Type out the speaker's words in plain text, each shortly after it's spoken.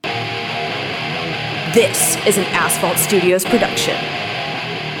This is an Asphalt Studios production.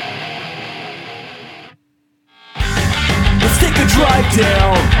 Let's take a drive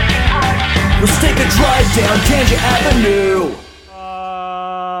down. Let's take a drive down Tangent Avenue.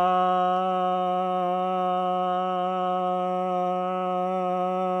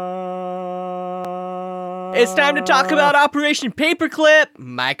 It's time to talk about Operation Paperclip,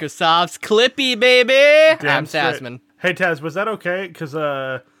 Microsoft's Clippy, baby. I'm Tasman. Hey, Taz, was that okay? Because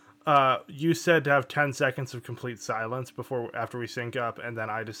you said to have 10 seconds of complete silence after we sync up, and then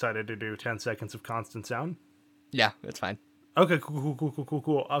I decided to do 10 seconds of constant sound. Yeah, it's fine. Okay, cool.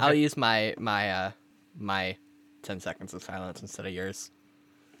 Okay. I'll use my 10 seconds of silence instead of yours.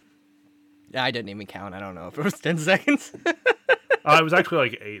 Yeah, I didn't even count. I don't know if it was 10 seconds. It was actually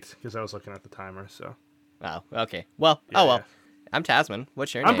like 8 because I was looking at the timer. So. Oh, okay. Well, Yeah. I'm Tasman.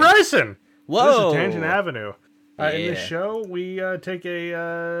 What's your name? I'm Bryson. Whoa. This is Tangent Avenue. In Yeah. this show, we take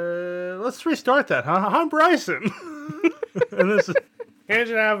a... let's restart that, huh? I'm Bryson. And this is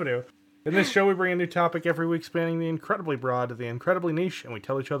Tangent Avenue. In this show, we bring a new topic every week, spanning the incredibly broad to the incredibly niche, and we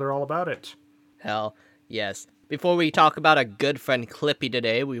tell each other all about it. Hell, yes. Before we talk about our good friend Clippy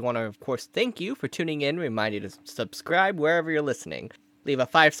today, we want to, of course, thank you for tuning in, remind you to subscribe wherever you're listening. Leave a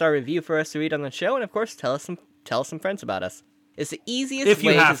 5-star review for us to read on the show, and of course, tell some friends about us. It's the easiest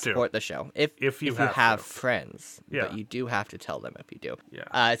way to support the show. If you have friends. Yeah. But you do have to tell them if you do.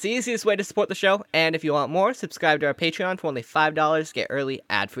 Yeah. It's the easiest way to support the show, and if you want more, subscribe to our Patreon for only $5. Get early,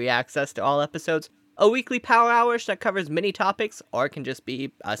 ad-free access to all episodes, a weekly power hour that covers many topics, or it can just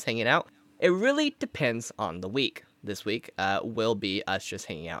be us hanging out. It really depends on the week. This week will be us just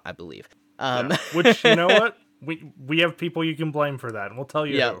hanging out, I believe. Which, you know what? We have people you can blame for that, and we'll tell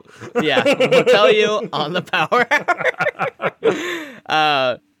you who. Yeah, we'll tell you on the power hour.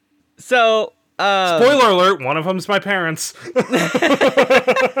 Spoiler alert, one of them's my parents.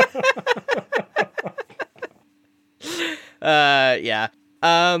 Yeah.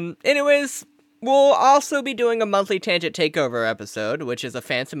 Anyways, we'll also be doing a monthly Tangent Takeover episode, which is a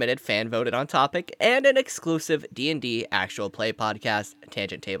fan-submitted, fan-voted on topic, and an exclusive D&D actual play podcast,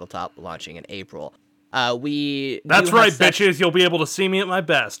 Tangent Tabletop, launching in April. That's right, bitches. You'll be able to see me at my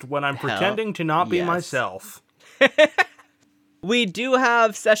best when I'm pretending to not be myself. We do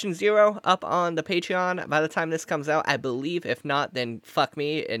have Session 0 up on the Patreon by the time this comes out, I believe. If not, then fuck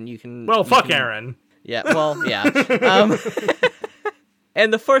me, and you can... Well, fuck Aaron. Yeah, well, yeah.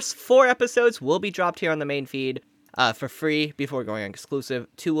 And the first 4 episodes will be dropped here on the main feed for free before going on exclusive.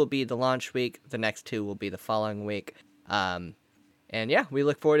 2 will be the launch week. The next 2 will be the following week. And yeah, we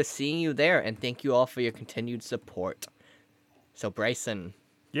look forward to seeing you there, and thank you all for your continued support. So, Bryson.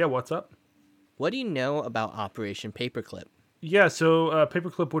 Yeah, what's up? What do you know about Operation Paperclip? Yeah, so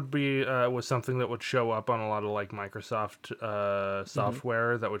Paperclip was something that would show up on a lot of like Microsoft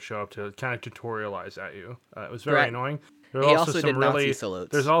software that would show up to kind of tutorialize at you. It was very annoying. He also did Nazi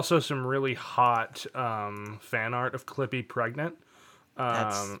salutes. There's also some really hot fan art of Clippy pregnant.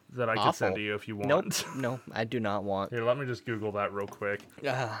 That I could send to you if you want. Nope, no, I do not want. Here, let me just Google that real quick.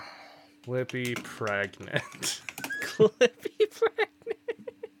 Clippy pregnant. Clippy pregnant.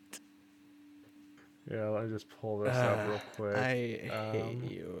 Yeah, let me just pull this up real quick. I hate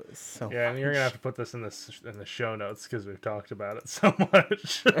you so much. Yeah, and you're gonna have to put this in the show notes because we've talked about it so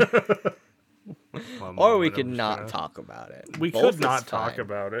much. Or we could not talk about it. We could not talk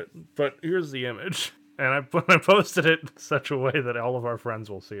about it, but here's the image. And I posted it in such a way that all of our friends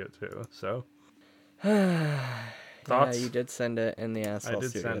will see it too. So, thoughts? Yeah, you did send it in the Asphalt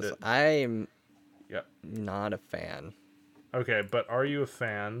Studios. Send it. I'm not a fan. Okay, but are you a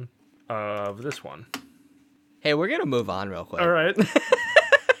fan of this one? Hey, we're gonna move on real quick. All right.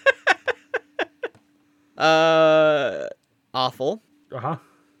 Awful. Uh-huh.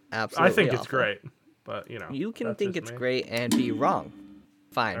 Absolutely. I think awful. it's great, but you can think it's great and be wrong.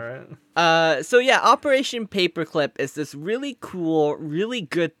 Fine. All right. So yeah, Operation Paperclip is this really cool, really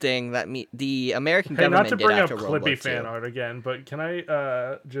good thing that the American government did after World War II. Not to bring up Clippy fan art again, but can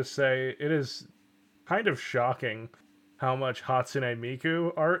I just say it is kind of shocking how much Hatsune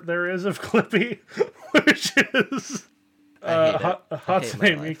Miku art there is of Clippy, which is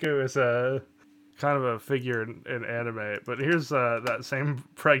Hatsune Miku is a kind of a figure in anime, but here's that same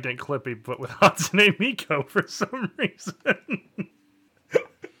pregnant Clippy, but with Hatsune Miku for some reason.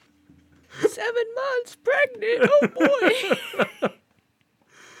 7 months pregnant. Oh boy.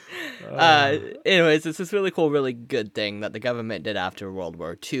 Anyways, it's this really cool, really good thing that the government did after World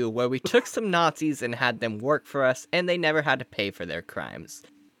War II, where we took some Nazis and had them work for us, and they never had to pay for their crimes.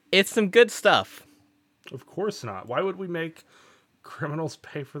 It's some good stuff. Of course not. Why would we make criminals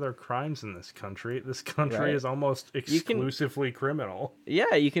pay for their crimes in this country. This country Right. is almost exclusively criminal.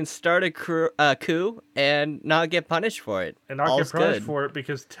 Yeah, you can start a coup and not get punished for it. And not All's get punished good. for it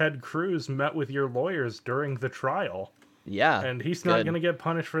because Ted Cruz met with your lawyers during the trial. Yeah. And he's not good. going to get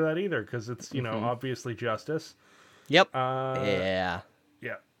punished for that either because it's, obviously justice. Yep. Yeah.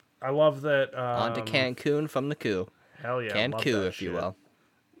 Yeah. I love that. On to Cancun from the coup. Hell yeah. Can love coup, that if you shit. will.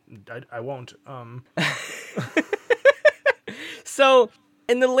 I won't. So,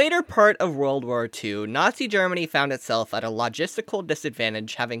 in the later part of World War II, Nazi Germany found itself at a logistical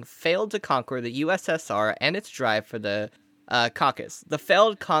disadvantage, having failed to conquer the USSR and its drive for the Caucasus. The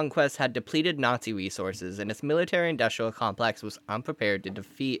failed conquest had depleted Nazi resources, and its military-industrial complex was unprepared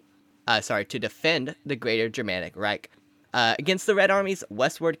to defend the Greater Germanic Reich against the Red Army's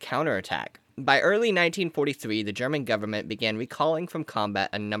westward counterattack. By early 1943, the German government began recalling from combat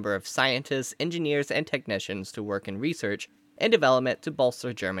a number of scientists, engineers, and technicians to work in research and development to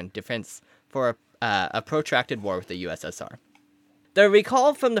bolster German defense for a protracted war with the USSR. The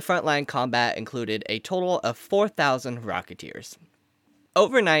recall from the frontline combat included a total of 4,000 rocketeers.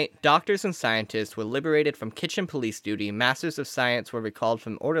 Overnight, doctors and scientists were liberated from kitchen police duty, masters of science were recalled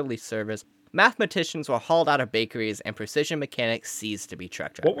from orderly service, mathematicians were hauled out of bakeries, and precision mechanics ceased to be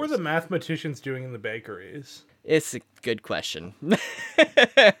truck drivers. What were the mathematicians doing in the bakeries? It's a good question.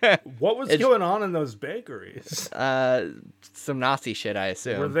 What was going on in those bakeries? Some Nazi shit, I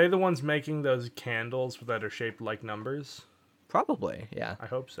assume. Were they the ones making those candles that are shaped like numbers? Probably, yeah. I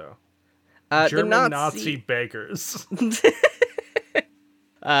hope so. The German Nazi bakers.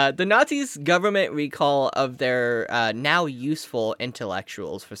 The Nazis' government recall of their now useful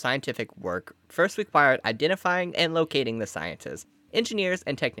intellectuals for scientific work first required identifying and locating the scientists, engineers,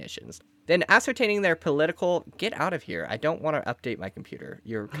 and technicians, then ascertaining their political... Get out of here. I don't want to update my computer.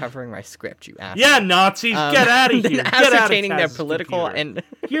 You're covering my script, you asshole. Yeah, Nazis, get out of then here. Get out of ascertaining their Taz's political computer.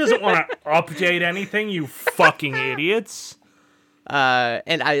 and... He doesn't want to update anything, you fucking idiots.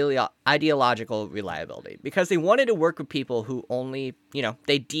 and ideological reliability, because they wanted to work with people who only,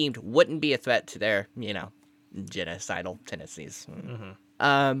 they deemed wouldn't be a threat to their, genocidal tendencies.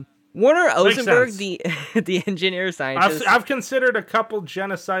 Mm-hmm. Warner Ozenberg, the engineer scientist... I've considered a couple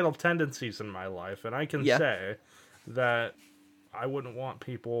genocidal tendencies in my life, and I can say that I wouldn't want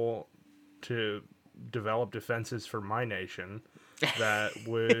people to develop defenses for my nation that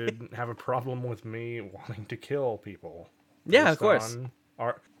would have a problem with me wanting to kill people. Yeah, of course.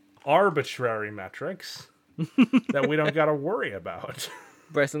 On arbitrary metrics that we don't got to worry about.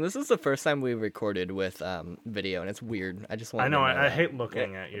 Bryson, this is the first time we recorded with video, and it's weird. I just want. I know. I hate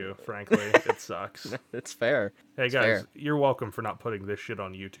looking at you. Frankly, it sucks. It's fair. Hey it's guys, fair. You're welcome for not putting this shit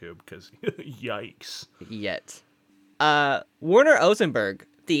on YouTube because yikes. Yet, Warner Ozenberg,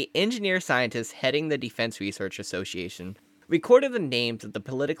 the engineer scientist heading the Defense Research Association, recorded the names of the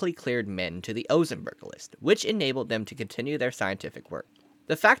politically cleared men to the Ozenberg list, which enabled them to continue their scientific work.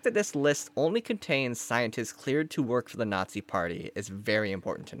 The fact that this list only contains scientists cleared to work for the Nazi Party is very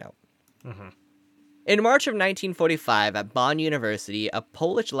important to note. Mm-hmm. In March of 1945, at Bonn University, a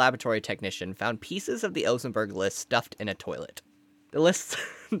Polish laboratory technician found pieces of the Ozenberg list stuffed in a toilet. The list...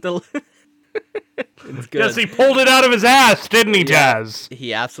 It's good. Yes, he pulled it out of his ass, didn't he, Taz?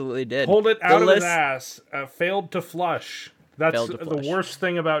 He absolutely did. Pulled it out of his ass. Failed to flush. That's the worst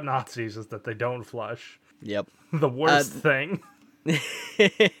thing about Nazis is that they don't flush. Yep. The worst thing.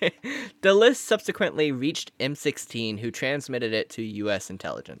 The list subsequently reached M16, who transmitted it to U.S.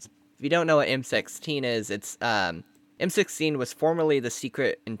 intelligence. If you don't know what M16 is, it's M16 was formerly the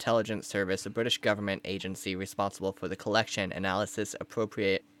Secret Intelligence Service, a British government agency responsible for the collection, analysis,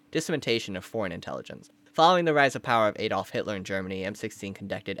 appropriate dissemination of foreign intelligence. Following the rise of power of Adolf Hitler in Germany, M16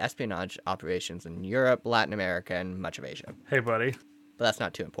 conducted espionage operations in Europe, Latin America, and much of Asia. Hey, buddy. But that's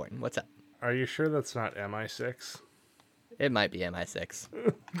not too important. What's up? Are you sure that's not MI6? It might be MI6.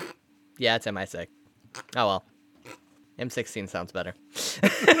 Yeah, it's MI6. Oh well. M16 sounds better.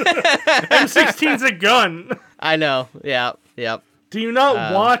 M16's a gun! I know. Yeah. Yep. Do you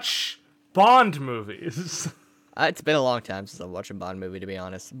not watch Bond movies? It's been a long time since I've watched a Bond movie, to be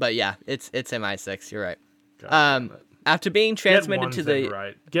honest. But yeah, it's MI6. You're right. After being transmitted to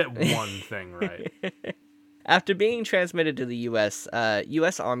the Get one thing right. After being transmitted to the U.S.,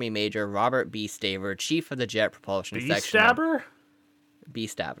 U.S. Army Major Robert B. Staver, chief of the Jet Propulsion Section. B-Stabber?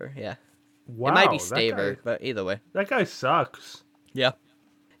 B-Stabber, yeah. Wow, it might be Staver, but either way. That guy sucks. Yeah.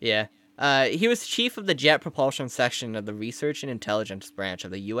 Yeah. He was chief of the Jet Propulsion Section of the Research and Intelligence Branch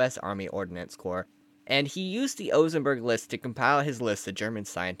of the U.S. Army Ordnance Corps, and he used the Ozenberg list to compile his list of German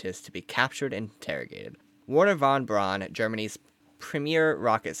scientists to be captured and interrogated. Werner von Braun, Germany's premier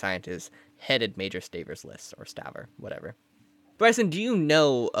rocket scientist, headed Major Staver's list, or Staver, whatever. Bryson, do you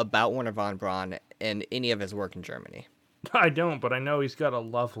know about Wernher von Braun and any of his work in Germany? I don't, but I know he's got a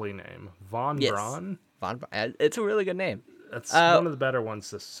lovely name. Von Braun? Von Braun. It's a really good name. That's one of the better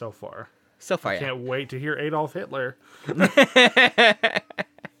ones so far. So far, I can't wait to hear Adolf Hitler. We're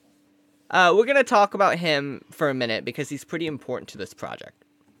going to talk about him for a minute because he's pretty important to this project.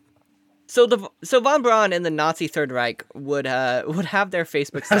 So von Braun and the Nazi Third Reich would have their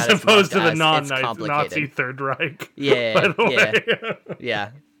Facebook status as opposed to the non-Nazi Third Reich. Yeah, by the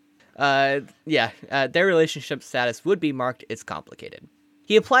way. Their relationship status would be marked as complicated.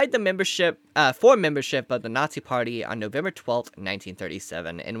 He applied for membership of the Nazi Party on November 12th,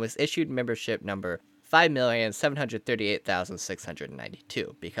 1937, and was issued membership number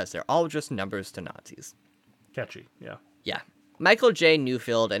 5,738,692 because they're all just numbers to Nazis. Catchy, yeah. Yeah. Michael J.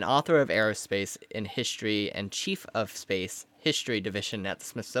 Newfield, an author of Aerospace in History and Chief of Space History Division at the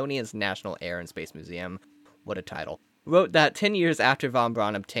Smithsonian's National Air and Space Museum, what a title, wrote that 10 years after von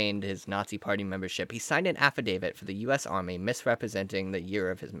Braun obtained his Nazi Party membership, he signed an affidavit for the U.S. Army misrepresenting the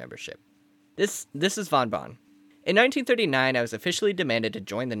year of his membership. This is von Braun. In 1939, I was officially demanded to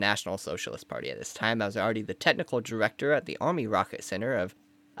join the National Socialist Party. At this time, I was already the technical director at the Army Rocket Center of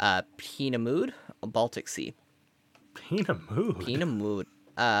Peenemünde, Baltic Sea. Peenemünde.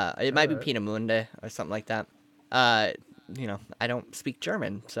 It might be Peenemünde or something like that. I don't speak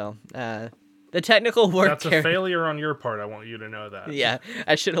German, so the technical work. That's a failure on your part. I want you to know that. Yeah,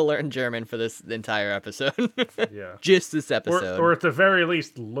 I should have learned German for this entire episode. Yeah, just this episode, or at the very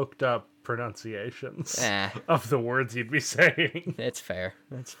least, looked up pronunciations of the words you'd be saying. It's fair.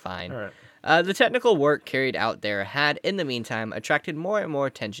 That's fine. All right. The technical work carried out there had, in the meantime, attracted more and more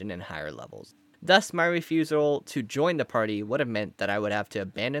attention in higher levels. Thus, my refusal to join the party would have meant that I would have to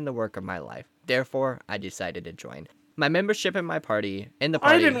abandon the work of my life. Therefore, I decided to join. My membership in the party...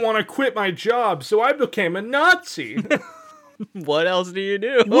 I didn't want to quit my job, so I became a Nazi. What else do you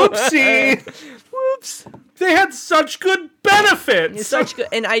do? Whoopsie! Whoops! They had such good benefits!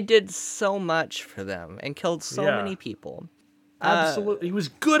 And I did so much for them and killed so many people. Absolutely. He was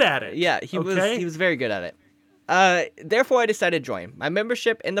good at it. Yeah, he was very good at it. Therefore, I decided to join. My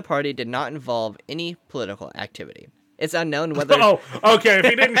membership in the party did not involve any political activity. It's unknown whether... Oh, okay. If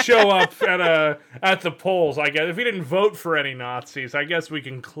he didn't show up at the polls, I guess. If he didn't vote for any Nazis, I guess we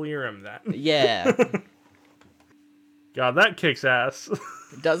can clear him then. Yeah. God, that kicks ass.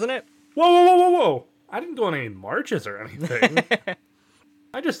 Doesn't it? Whoa. I didn't go on any marches or anything.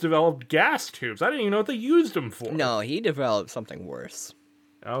 I just developed gas tubes. I didn't even know what they used them for. No, he developed something worse.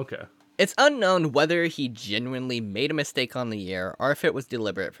 Okay. It's unknown whether he genuinely made a mistake on the year or if it was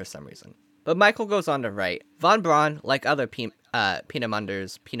deliberate for some reason. But Michael goes on to write, von Braun, like other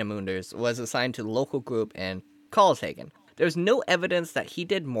Peenemunders, was assigned to the local group in Karlshagen. There's no evidence that he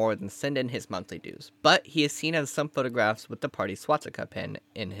did more than send in his monthly dues, but he is seen as some photographs with the party swastika pin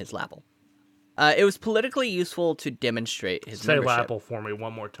in his lapel. It was politically useful to demonstrate his membership. Say lapel for me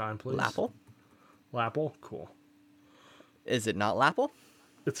one more time, please. Lapel? Lapel? Cool. Is it not lapel?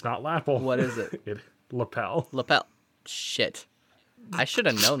 It's not lapel. What is it? Lapel. Lapel. Shit. I should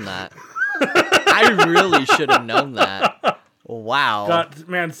have known that. I really should have known that. Wow. God,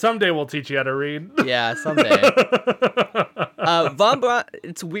 man, someday we'll teach you how to read. Yeah, someday. Von Braun,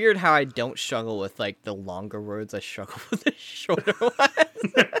 it's weird how I don't struggle with, like, the longer words. I struggle with the shorter ones.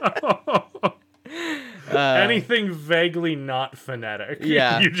 Anything vaguely not phonetic.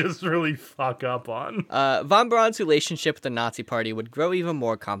 Yeah. You just really fuck up on. Von Braun's relationship with the Nazi Party would grow even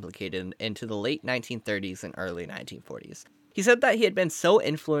more complicated into the late 1930s and early 1940s. He said that he had been so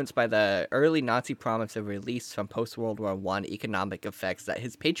influenced by the early Nazi promise of release from post-World War I economic effects that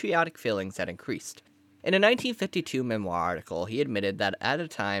his patriotic feelings had increased. In a 1952 memoir article, he admitted that at a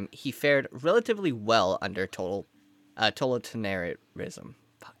time he fared relatively well under totalitarianism.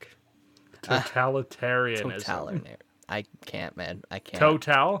 Fuck. Totalitarianism. I can't, man. I can't.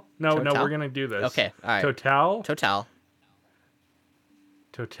 Total? No, we're gonna do this. Okay, all right. Total.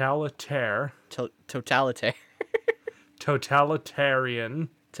 Totalitarian.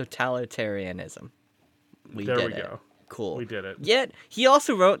 Totalitarianism. There we go. Cool. We did it. Yet, he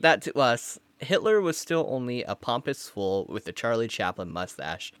also wrote that to us, Hitler was still only a pompous fool with a Charlie Chaplin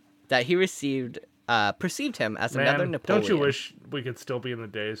mustache, that he perceived him as another Napoleon. Don't you wish we could still be in the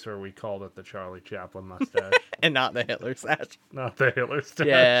days where we called it the Charlie Chaplin mustache? And not the Hitler stash. Not the Hitler stash.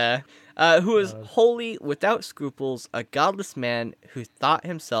 Yeah. Who was wholly, without scruples, a godless man who thought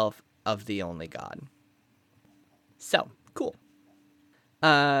himself of the only God. So, cool.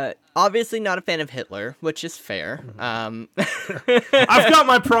 Obviously not a fan of Hitler, which is fair. I've got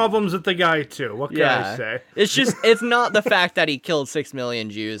my problems with the guy too. What can I say? It's not the fact that he killed 6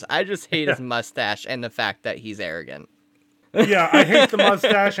 million Jews. I just hate his mustache and the fact that he's arrogant. Yeah, I hate the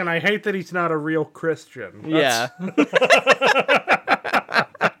mustache, and I hate that he's not a real Christian. Yeah.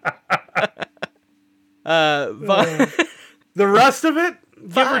 The rest of it,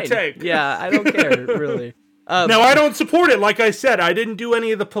 give Fine. or take. Yeah, I don't care, really. Now, I don't support it. Like I said, I didn't do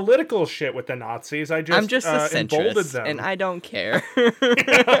any of the political shit with the Nazis. I'm just a emboldened centrist, them. and I don't care.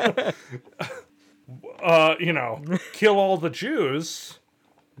 Kill all the Jews.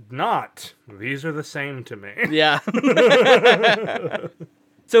 Not. These are the same to me. Yeah.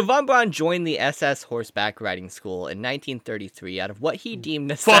 So von Braun joined the SS horseback riding school in 1933 out of what he deemed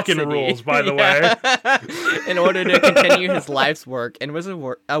necessity. Fucking rules, by the way. In order to continue his life's work, and was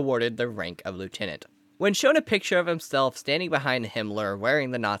awarded the rank of lieutenant. When shown a picture of himself standing behind Himmler wearing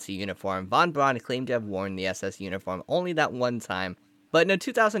the Nazi uniform, von Braun claimed to have worn the SS uniform only that one time. But in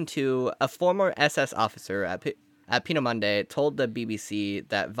 2002, a former SS officer at Peenemünde told the BBC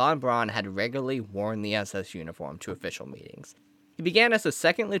that von Braun had regularly worn the SS uniform to official meetings. He began as a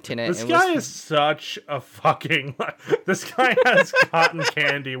second lieutenant. This guy is such a fucking... This guy has cotton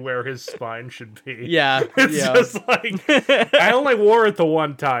candy where his spine should be. Yeah. It's just like... I only wore it the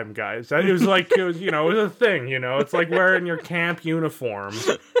one time, guys. It was like, it was a thing, It's like wearing your camp uniform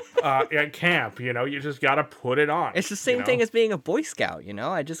at camp, You just gotta put it on. It's the same thing as being a Boy Scout,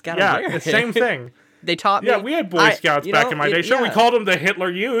 I just gotta wear it. Yeah, the same thing. They taught me. Yeah, we had Boy Scouts back in my day. Sure, we called them the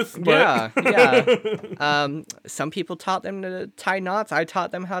Hitler Youth, but... Yeah. Some people taught them to tie knots. I taught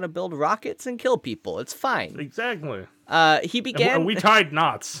them how to build rockets and kill people. It's fine. Exactly. He began... We tied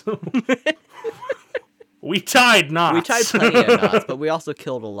knots. We tied knots. We tied plenty of knots, but we also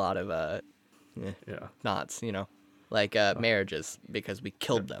killed a lot of knots, like marriages, because we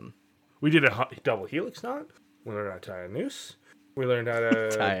killed them. We did a double helix knot. We learned how to tie a noose. We learned how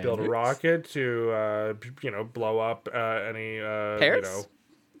to build a rocket to, blow up any, Paris?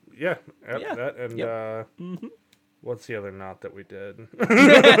 that. And what's the other knot that we did?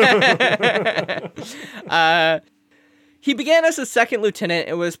 He began as a second lieutenant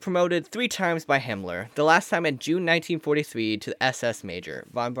and was promoted 3 times by Himmler, the last time in June 1943 to SS Major.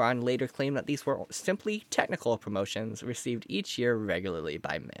 Von Braun later claimed that these were simply technical promotions received each year regularly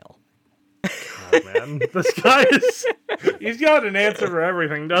by mail. God, man. This guy he's got an answer for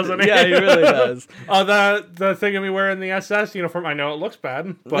everything, doesn't he? Yeah, he really does. The thing of me wearing the SS uniform, I know it looks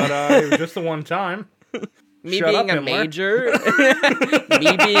bad, but it was just the one time. Me being a major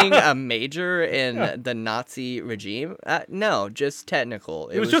in the Nazi regime? No, just technical.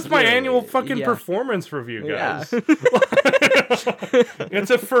 It was just my annual fucking performance review, guys. Yeah. It's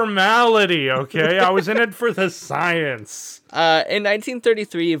a formality, okay? I was in it for the science. In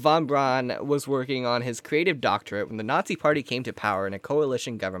 1933, von Braun was working on his creative doctorate when the Nazi Party came to power in a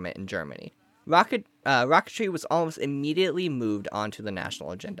coalition government in Germany. Rocketry was almost immediately moved onto the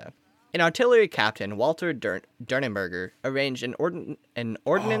national agenda. An artillery captain, Walter Durnenberger, arranged an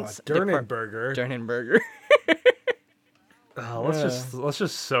ordnance... Durnenberger. Let's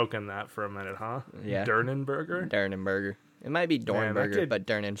just soak in that for a minute, huh? Yeah. Durnenberger. It might be Dornberger, but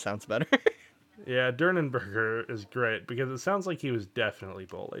Durnen sounds better. Yeah, Durnenberger is great because it sounds like he was definitely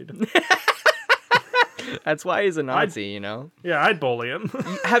bullied. That's why he's a Nazi, Yeah, I'd bully him.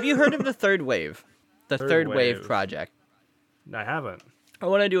 Have you heard of the Third Wave? The Third Wave Project. I haven't. I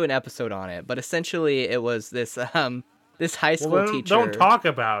want to do an episode on it, but essentially it was this high school teacher. Don't talk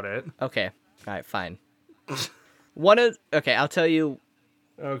about it. Okay. All right, fine. I'll tell you.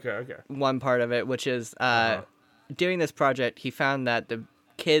 Okay. One part of it, which is during this project, he found that the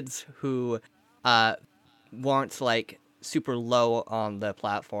kids who weren't like super low on the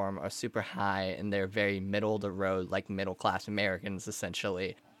platform or super high, and they're very middle of the road, like middle class Americans,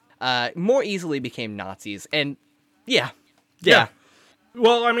 essentially, more easily became Nazis. And yeah.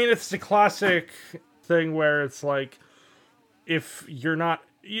 Well, I mean, it's the classic thing where it's like, if you're not,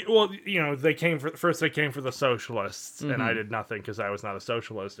 they came for the socialists, and I did nothing because I was not a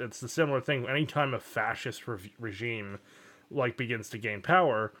socialist. It's the similar thing. Anytime a fascist regime begins to gain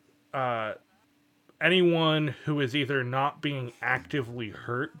power, anyone who is either not being actively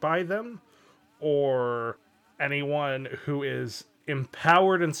hurt by them, or anyone who is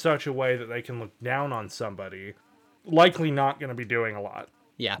empowered in such a way that they can look down on somebody, likely not going to be doing a lot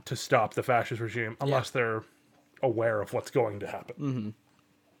to stop the fascist regime unless they're aware of what's going to happen.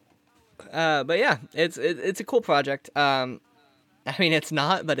 But yeah, it's a cool project. I mean, it's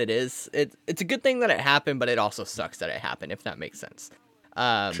not, but it is. It's a good thing that it happened, but it also sucks that it happened, if that makes sense.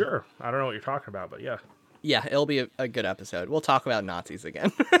 Sure. I don't know what you're talking about, but yeah. Yeah, it'll be a good episode. We'll talk about Nazis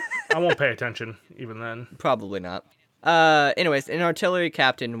again. I won't pay attention even then. Probably not. Anyways, an artillery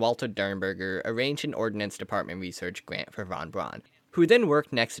captain, Walter Durnberger, arranged an Ordnance Department research grant for von Braun, who then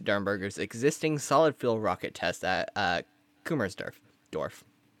worked next to Durnberger's existing solid fuel rocket test at Kummersdorf.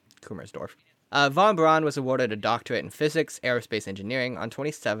 Von Braun was awarded a doctorate in physics, aerospace engineering on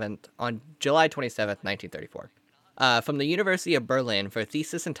July 27th, 1934. From the University of Berlin for a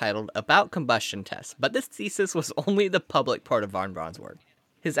thesis entitled About Combustion Tests, but this thesis was only the public part of von Braun's work.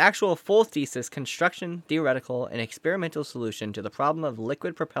 His actual full thesis, Construction, Theoretical, and Experimental Solution to the Problem of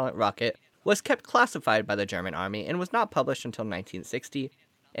Liquid Propellant Rocket, was kept classified by the German army and was not published until 1960,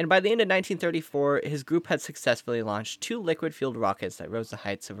 and by the end of 1934, his group had successfully launched 2 liquid-fueled rockets that rose to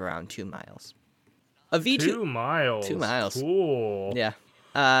heights of around 2 miles. A V2... 2 miles? 2 miles. Cool. Yeah.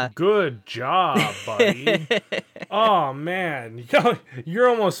 Good job, buddy. Oh, man. You're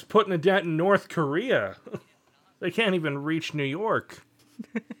almost putting a dent in North Korea. They can't even reach New York.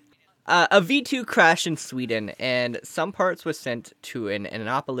 A V2 crashed in Sweden, and some parts were sent to an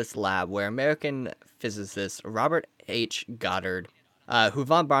Annapolis lab where American physicist Robert H. Goddard, who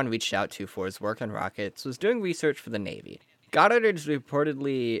von Braun reached out to for his work on rockets, was doing research for the Navy. Goddard is reported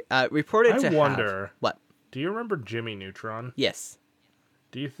to have... What? Do you remember Jimmy Neutron? Yes.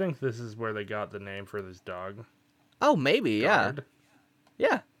 Do you think this is where they got the name for this dog? Oh, maybe, Goddard?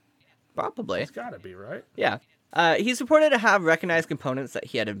 Yeah. Probably. It's gotta be, right? Yeah. He's reported to have recognized components that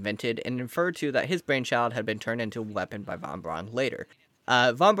he had invented and inferred to that his brainchild had been turned into a weapon by von Braun later.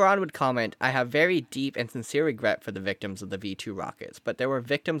 Von Braun would comment, "I have very deep and sincere regret for the victims of the V2 rockets, but there were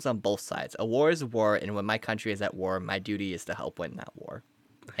victims on both sides. A war is a war, and when my country is at war, my duty is to help win that war.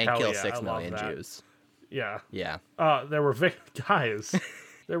 And Hell kill yeah, 6 I million love that. Jews." Yeah. Yeah. There were guys.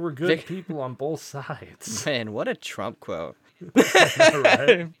 There were good people on both sides. Man, what a Trump quote.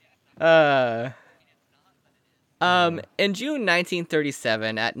 Right? In June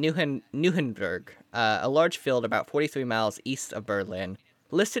 1937, at Neuenberg, a large field about 43 miles east of Berlin,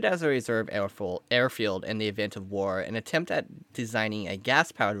 listed as a reserve airfield in the event of war, an attempt at designing a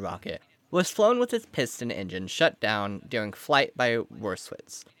gas-powered rocket was flown with its piston engine shut down during flight by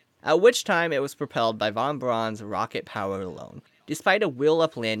Wurswitz, at which time it was propelled by von Braun's rocket power alone. Despite a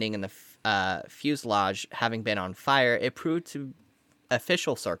wheel-up landing and the fuselage having been on fire, it proved to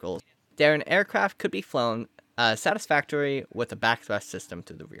official circles that an aircraft could be flown satisfactory with a backthrust system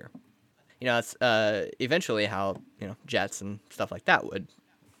through the rear. You know, that's eventually how, jets and stuff like that would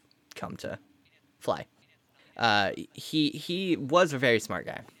come to fly. He was a very smart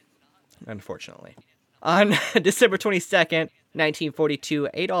guy, unfortunately. On December 22nd, 1942,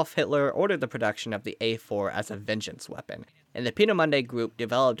 Adolf Hitler ordered the production of the A4 as a vengeance weapon, and the Peenemünde group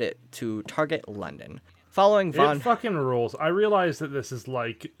developed it to target London. Following von... It fucking rules. I realize that this is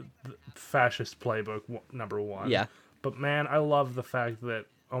like fascist playbook number 1. Yeah. But man, I love the fact that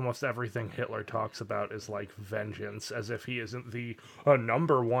almost everything Hitler talks about is like vengeance, as if he isn't the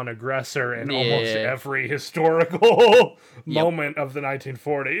number 1 aggressor in almost every historical moment of the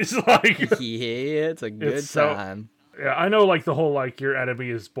 1940s. Like, yeah, it's a good time. Yeah, I know, like, the whole, like, your enemy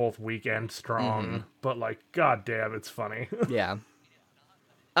is both weak and strong, but, like, goddamn, it's funny. Yeah.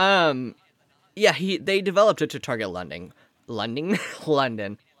 Yeah, they developed it to target London. London?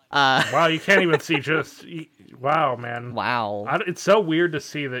 Wow, you can't even see wow, man. Wow. It's so weird to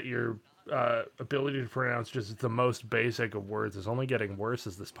see that your ability to pronounce just the most basic of words is only getting worse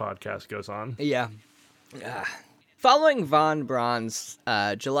as this podcast goes on. Yeah. Following von Braun's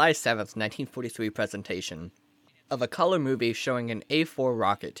July 7th, 1943 presentation of a color movie showing an A4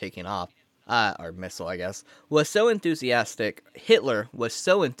 rocket taking off, or missile, I guess, Hitler was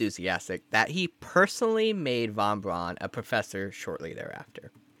so enthusiastic that he personally made von Braun a professor shortly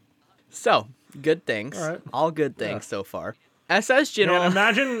thereafter. So, good things. All good things so far. SS General...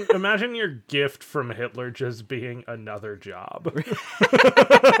 Man, imagine your gift from Hitler just being another job.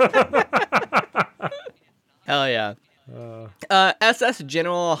 Hell yeah. SS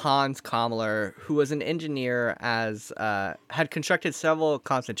General Hans Kammler, who was an engineer had constructed several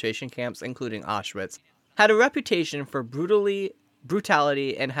concentration camps, including Auschwitz, had a reputation for brutality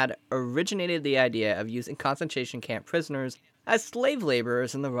and had originated the idea of using concentration camp prisoners as slave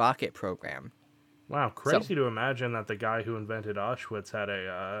laborers in the rocket program. Wow, crazy to imagine that the guy who invented Auschwitz had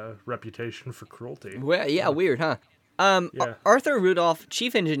a reputation for cruelty. Well, yeah, weird, huh? Arthur Rudolph,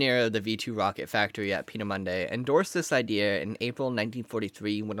 chief engineer of the V2 rocket factory at Peenemünde, endorsed this idea in April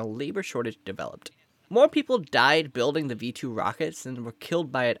 1943 when a labor shortage developed. More people died building the V2 rockets than were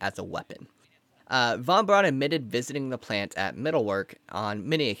killed by it as a weapon. Von Braun admitted visiting the plant at Mittelwerk on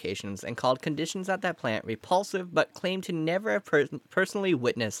many occasions and called conditions at that plant repulsive, but claimed to never have personally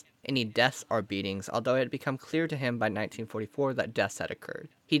witnessed any deaths or beatings, although it had become clear to him by 1944 that deaths had occurred.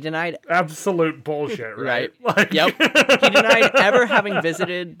 He denied... Absolute bullshit, right? Yep. He denied ever having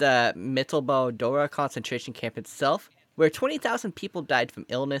visited the Mittelbau-Dora concentration camp itself, where 20,000 people died from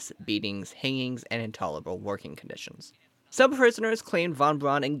illness, beatings, hangings, and intolerable working conditions. Some prisoners claimed von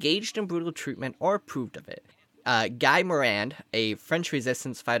Braun engaged in brutal treatment or approved of it. Guy Morand, a French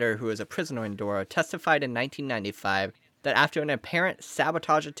resistance fighter who was a prisoner in Dora, testified in 1995 that after an apparent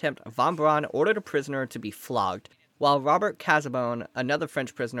sabotage attempt, von Braun ordered a prisoner to be flogged, while Robert Casabon, another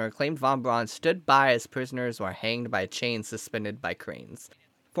French prisoner, claimed von Braun stood by as prisoners were hanged by chains suspended by cranes.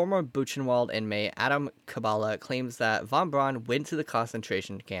 Former Buchenwald inmate Adam Kabala claims that von Braun went to the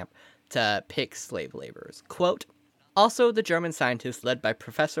concentration camp to pick slave laborers. Quote, also, the German scientists led by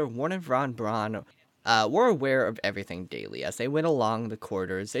Professor Werner von Braun were aware of everything daily. As they went along the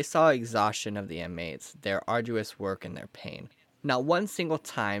corridors, they saw exhaustion of the inmates, their arduous work, and their pain. Not one single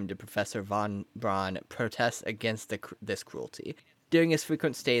time did Professor von Braun protest against this cruelty. During his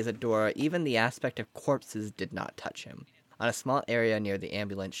frequent stays at Dora, even the aspect of corpses did not touch him. On a small area near the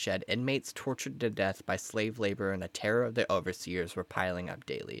ambulance shed, inmates tortured to death by slave labor and the terror of their overseers were piling up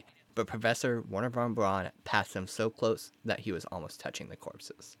daily. But Professor Werner von Braun passed them so close that he was almost touching the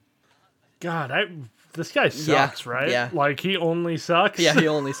corpses. God, this guy sucks, right? Yeah. Like, he only sucks? Yeah, he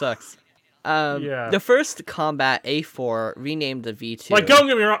only sucks. The first combat A4 renamed the V2. Like, don't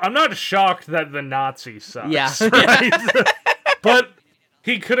get me wrong, I'm not shocked that the Nazi sucks. Yeah. Right? But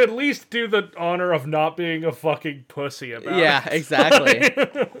he could at least do the honor of not being a fucking pussy about it. Yeah, exactly.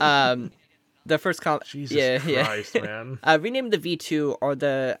 The first Jesus Christ, man. Renamed the V2, or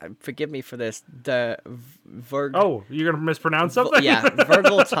forgive me for this, the Oh, you're gonna mispronounce something? Yeah,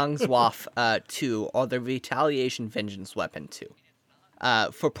 Vergeltungswaffe 2, or the Retaliation Vengeance Weapon 2.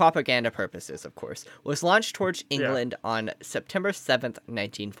 For propaganda purposes, of course, was launched towards England on September 7th,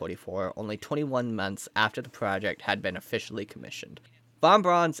 1944, only 21 months after the project had been officially commissioned. Von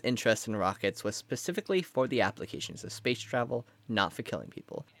Braun's interest in rockets was specifically for the applications of space travel, not for killing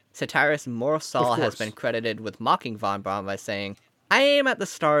people. Satirist Morris Saul has been credited with mocking von Braun by saying, I aim at the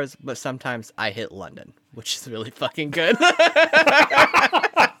stars, but sometimes I hit London, which is really fucking good.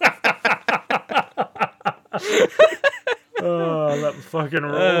 Oh, that fucking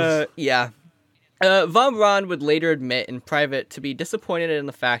rules. Yeah. Von Braun would later admit in private to be disappointed in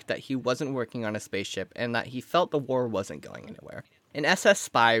the fact that he wasn't working on a spaceship and that he felt the war wasn't going anywhere. An SS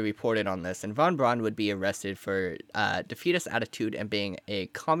spy reported on this, and von Braun would be arrested for defeatist attitude and being a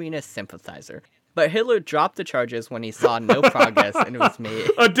communist sympathizer. But Hitler dropped the charges when he saw no progress and was made...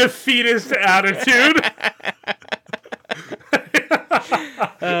 A defeatist attitude?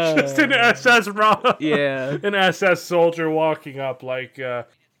 Just an SS an SS soldier walking up like,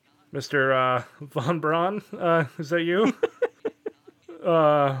 Mr. Von Braun, is that you?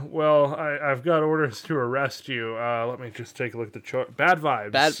 Well, I've got orders to arrest you. Let me just take a look at the chart. Bad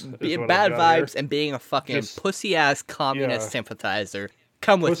vibes. Bad vibes and being a fucking pussy-ass communist sympathizer.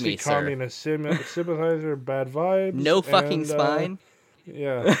 Come with me, sir. Communist sympathizer, bad vibes. No fucking spine.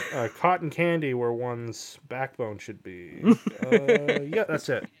 Cotton candy where one's backbone should be. Yeah, that's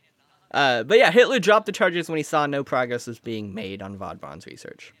it. But yeah, Hitler dropped the charges when he saw no progress was being made on von Braun's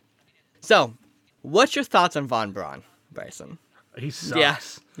research. So, what's your thoughts on von Braun, Bryson? He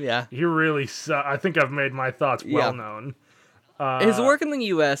sucks. Yeah. He really sucks. I think I've made my thoughts well known. His work in the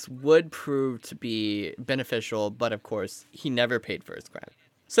U.S. would prove to be beneficial, but of course, he never paid for his crime.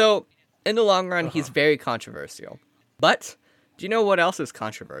 So, in the long run, he's very controversial. But, do you know what else is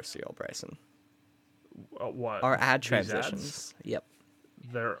controversial, Bryson? What? Our ad transitions. Yep.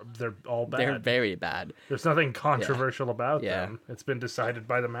 They're all bad. They're very bad. There's nothing controversial about them. It's been decided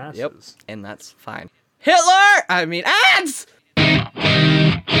by the masses. Yep, and that's fine. Hitler! I mean, ads!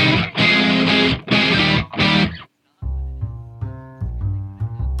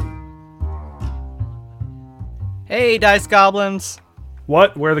 Hey, Dice Goblins.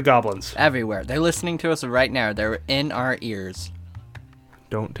 What? Where are the goblins? Everywhere. They're listening to us right now. They're in our ears.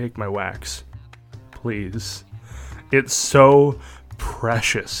 Don't take my wax. Please. It's so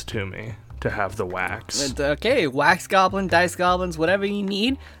precious to me to have the wax. Okay, Wax Goblin, Dice Goblins, whatever you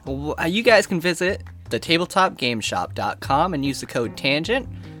need. You guys can visit thetabletopgameshop.com and use the code TANGENT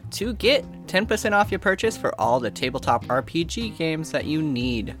to get 10% off your purchase for all the tabletop RPG games that you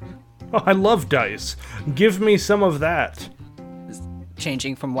need. Oh, I love dice. Give me some of that.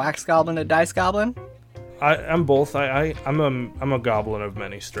 Changing from Wax Goblin to Dice Goblin? I'm both. I'm a goblin of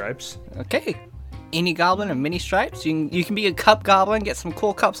many stripes. Okay. Any goblin of many stripes. You can be a cup goblin, get some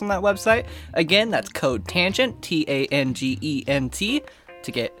cool cups on that website. Again, that's code TANGENT, TANGENT,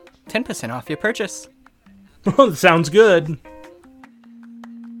 to get 10% off your purchase. Oh, sounds good.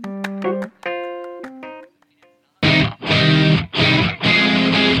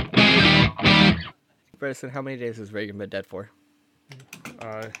 Bryson, how many days has Reagan been dead for?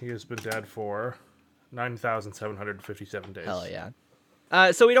 He has been dead for 9,757 days. Hell yeah.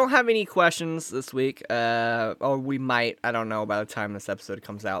 So we don't have any questions this week, or we might, I don't know, by the time this episode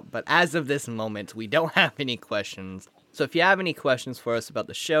comes out, but as of this moment, we don't have any questions. So if you have any questions for us about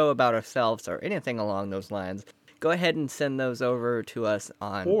the show, about ourselves, or anything along those lines, go ahead and send those over to us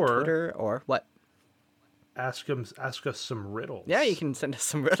on Twitter, or what? Ask us some riddles. Yeah, you can send us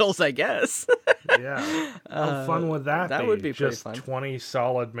some riddles, I guess. Yeah. How fun would that be? That would be pretty Just fun. 20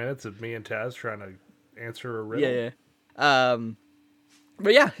 solid minutes of me and Taz trying to answer a riddle. Yeah.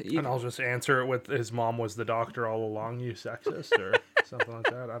 But yeah. And I'll just answer it with his mom was the doctor all along, you sexist, or something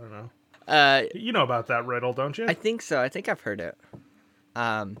like that. I don't know. You know about that riddle, don't you? I think so. I think I've heard it.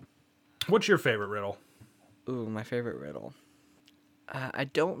 What's your favorite riddle? Ooh, my favorite riddle. I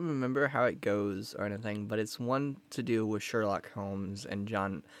don't remember how it goes or anything, but it's one to do with Sherlock Holmes and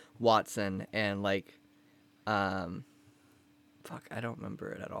John Watson and fuck, I don't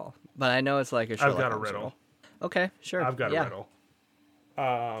remember it at all. But I know it's like a Sherlock I've got Holmes a riddle. Okay, sure. I've got a riddle.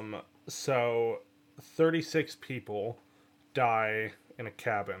 So 36 people die in a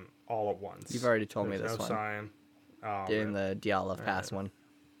cabin all at once. You've already told me this no one. Sign. Oh, Doing the Diallo Pass one.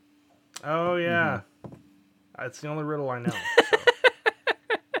 Oh, yeah. That's the only riddle I know. So.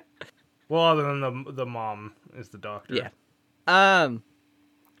 Well, other than the mom is the doctor. Yeah.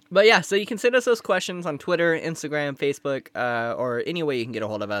 But yeah, so you can send us those questions on Twitter, Instagram, Facebook, or any way you can get a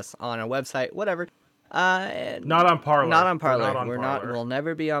hold of us on our website, whatever. Not on Parler. Not on Parler. We're not We'll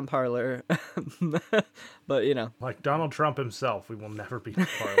never be on Parler. But you know, like Donald Trump himself, we will never be on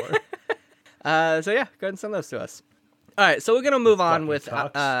Parler. So yeah, go ahead and send those to us. All right, so we're gonna move on with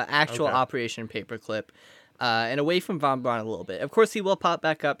actual Okay. Operation Paperclip, and away from Von Braun a little bit. Of course, he will pop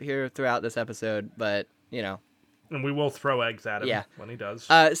back up here throughout this episode, but you know. And we will throw eggs at him Yeah. when he does.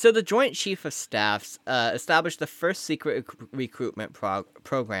 So the Joint Chief of Staffs established the first secret recruitment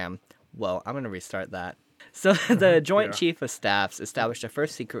program. Well, I'm going to restart that. So the Joint Chief of Staffs established a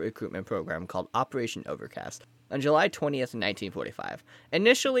first secret recruitment program called Operation Overcast on July 20th, 1945,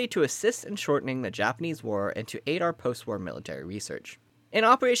 initially to assist in shortening the Japanese War and to aid our post-war military research. In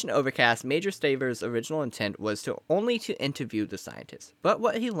Operation Overcast, Major Staver's original intent was only to interview the scientists, but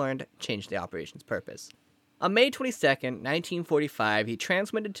what he learned changed the operation's purpose. On May 22nd, 1945, he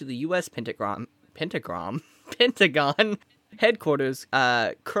transmitted to the U.S. Pentagon headquarters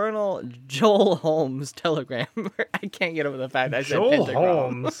Colonel Joel Holmes' telegram. I can't get over the fact that I said Joel Pentagram.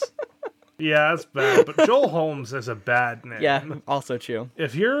 Holmes. Yeah, that's bad. But Joel Holmes is a bad name. Yeah, also true.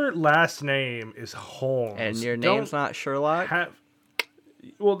 If your last name is Holmes... And your name's not Sherlock?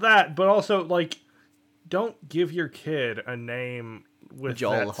 Well, that, but also, like, don't give your kid a name with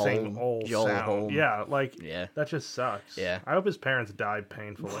Joel that same old Joel sound. Holmes. Yeah, like, Yeah. that just sucks. Yeah. I hope his parents died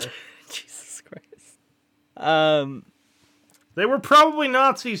painfully. Jesus Christ. They were probably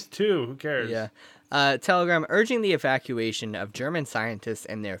Nazis, too. Who cares? Yeah. Telegram urging the evacuation of German scientists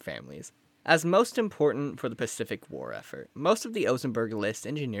and their families. As most important for the Pacific War effort, most of the Ozenberg list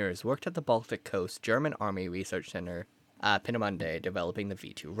engineers worked at the Baltic Coast German Army Research Center, Peenemünde, developing the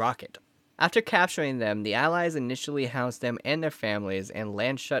V-2 rocket. After capturing them, the Allies initially housed them and their families in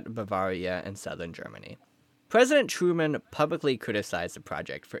Landshut, Bavaria, and southern Germany. President Truman publicly criticized the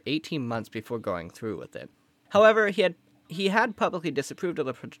project for 18 months before going through with it. However, he had publicly disapproved of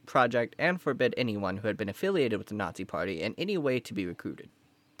the project and forbid anyone who had been affiliated with the Nazi Party in any way to be recruited.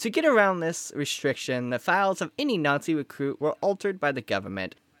 To get around this restriction, the files of any Nazi recruit were altered by the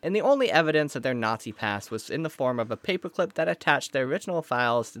government, and the only evidence of their Nazi past was in the form of a paperclip that attached their original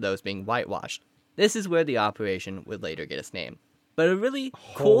files to those being whitewashed. This is where the operation would later get its name. But a really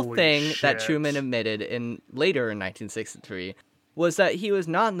cool Holy thing shit. that Truman admitted later in 1963 was that he was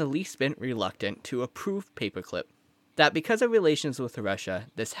not in the least bit reluctant to approve paperclip. That because of relations with Russia,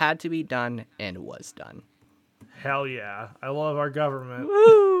 this had to be done and was done. Hell yeah. I love our government.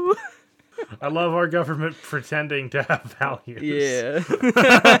 Woo! I love our government pretending to have values. Yeah.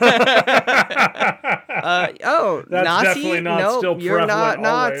 That's Nazi? definitely not Nope, still you're not prevalent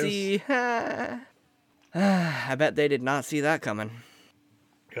Nazi. I bet they did not see that coming.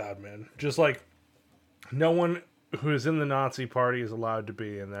 God, man. Just like, no one who is in the Nazi party is allowed to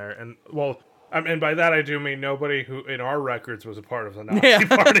be in there. And, well, and by that I do mean nobody who in our records was a part of the Nazi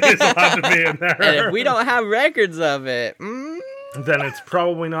party is allowed to be in there. And if we don't have records of it, then it's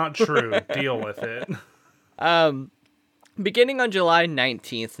probably not true. Deal with it. Beginning on July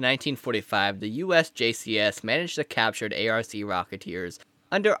 19th, 1945, the U.S. JCS managed the captured ARC Rocketeers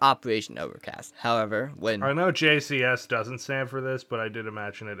under Operation Overcast. However, when... I know JCS doesn't stand for this, but I did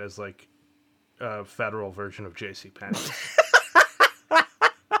imagine it as, like, a federal version of JCPenney.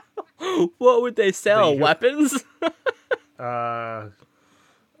 What would they sell? Weapons?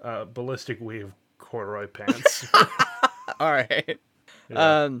 Ballistic weave corduroy pants. All right.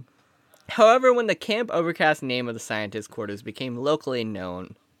 Yeah. However, when the Camp Overcast name of the scientist quarters became locally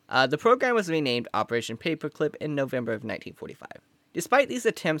known, the program was renamed Operation Paperclip in November of 1945. Despite these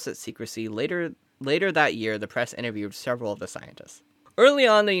attempts at secrecy, later that year, the press interviewed several of the scientists. Early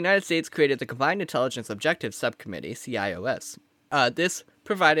on, the United States created the Combined Intelligence Objectives Subcommittee, CIOS. This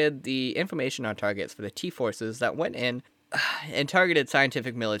provided the information on targets for the T-forces that went in and targeted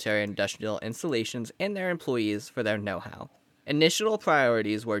scientific, military, and industrial installations and their employees for their know-how. Initial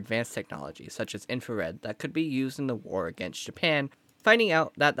priorities were advanced technology, such as infrared, that could be used in the war against Japan, finding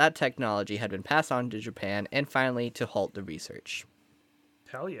out that technology had been passed on to Japan, and finally to halt the research.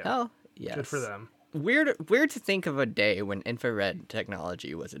 Hell yeah. Hell yes. Good for them. Weird to think of a day when infrared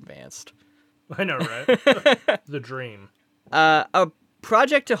technology was advanced. I know, right? The dream. A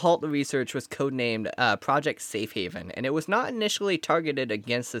project to halt the research was codenamed Project Safe Haven, and it was not initially targeted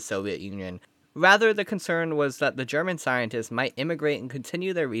against the Soviet Union. Rather, the concern was that the German scientists might immigrate and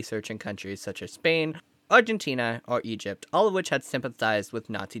continue their research in countries such as Spain, Argentina, or Egypt, all of which had sympathized with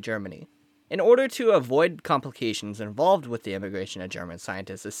Nazi Germany. In order to avoid complications involved with the immigration of German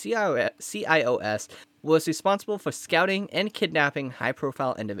scientists, the CIOS was responsible for scouting and kidnapping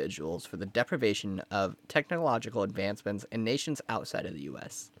high-profile individuals for the deprivation of technological advancements in nations outside of the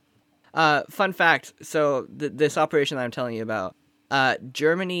U.S. Fun fact, so this operation that I'm telling you about,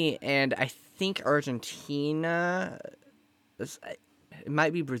 Germany and I think Argentina, it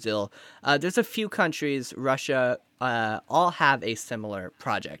might be Brazil, there's a few countries, Russia, all have a similar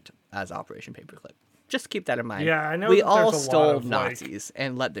project as Operation Paperclip. Just keep that in mind. Yeah, I know we that there's all a lot stole of, Nazis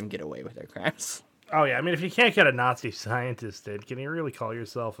and let them get away with their crimes. Oh, yeah. I mean, if you can't get a Nazi scientist in, can you really call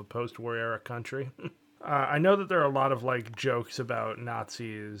yourself a post-war era country? I know that there are a lot of, jokes about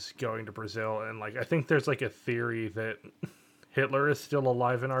Nazis going to Brazil, and, I think there's, a theory that Hitler is still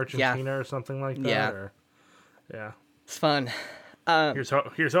alive in Argentina or something like that. Yeah. Yeah. It's fun.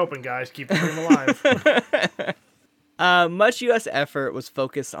 Here's hoping, guys. Keep the dream alive. Much U.S. effort was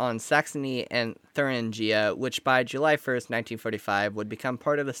focused on Saxony and Thuringia, which by July 1st, 1945, would become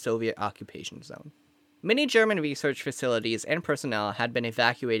part of the Soviet occupation zone. Many German research facilities and personnel had been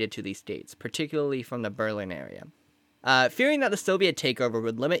evacuated to these states, particularly from the Berlin area. Fearing that the Soviet takeover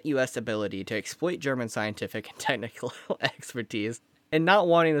would limit U.S. ability to exploit German scientific and technical expertise, and not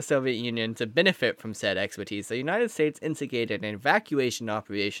wanting the Soviet Union to benefit from said expertise, the United States instigated an evacuation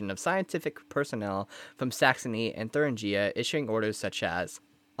operation of scientific personnel from Saxony and Thuringia, issuing orders such as,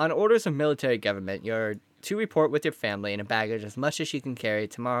 on orders of military government, you are to report with your family and a baggage as much as you can carry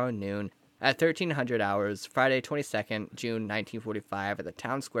tomorrow noon at 1300 hours, Friday 22nd, June 1945 at the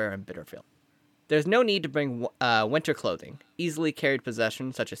town square in Bitterfield. There's no need to bring winter clothing. Easily carried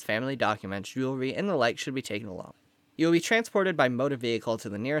possessions such as family documents, jewelry, and the like should be taken along. You will be transported by motor vehicle to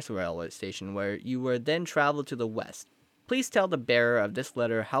the nearest railway station, where you will then travel to the west. Please tell the bearer of this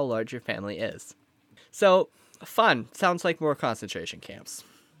letter how large your family is. So, fun. Sounds like more concentration camps.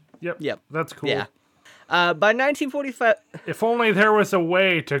 Yep. That's cool. Yeah. By 1945... If only there was a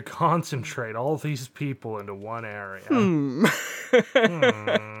way to concentrate all these people into one area.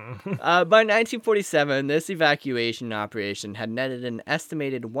 By 1947, this evacuation operation had netted an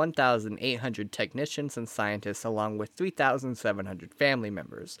estimated 1,800 technicians and scientists along with 3,700 family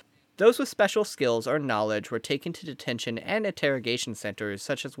members. Those with special skills or knowledge were taken to detention and interrogation centers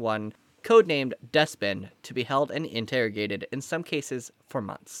such as one codenamed Dustbin to be held and interrogated, in some cases for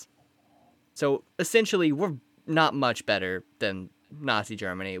months. So essentially, we're not much better than Nazi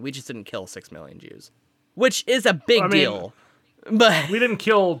Germany. We just didn't kill 6 million Jews, which is a big deal. But we didn't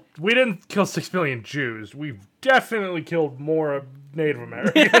kill 6 million Jews. We've definitely killed more Native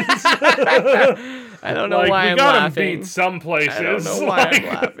Americans. I don't know why I'm laughing. We got them beat some places. I don't know why I'm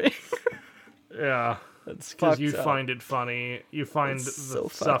laughing. Yeah, it's because you find it funny. You find the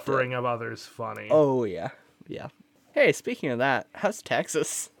suffering of others funny. Oh yeah. Hey, speaking of that, how's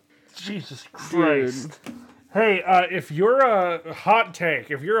Texas? Jesus Christ. Dude. Hey, if you're a hot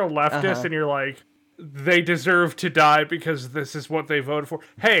take, if you're a leftist and you're like, they deserve to die because this is what they voted for.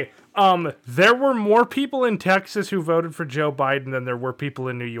 Hey, there were more people in Texas who voted for Joe Biden than there were people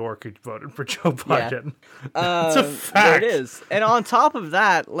in New York who voted for Joe Biden. Yeah. It's a fact. It is. And on top of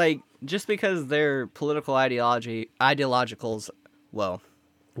that, just because their political ideologicals, well.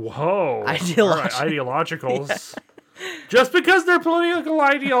 Whoa. Ideologicals. Yeah. Just because their political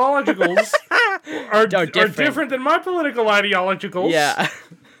ideologicals are different than my political ideologicals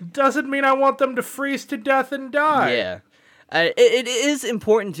doesn't mean I want them to freeze to death and die. Yeah. It is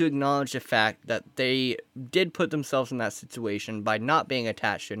important to acknowledge the fact that they did put themselves in that situation by not being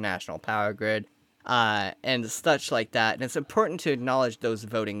attached to a national power grid and such like that. And it's important to acknowledge those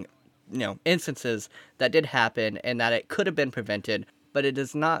voting instances that did happen and that it could have been prevented but it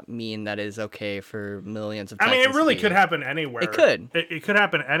does not mean that it is okay for millions of I mean, it Texans really to could be- happen anywhere. It could. It could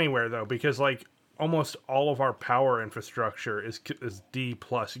happen anywhere, though, because, like, almost all of our power infrastructure is D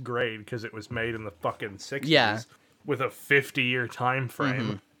plus grade because it was made in the fucking 60s Yeah. with a 50-year time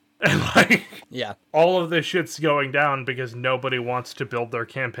frame. And, like, Yeah. all of this shit's going down because nobody wants to build their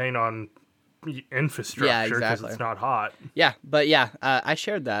campaign on infrastructure because exactly. it's not hot. Yeah, but yeah, I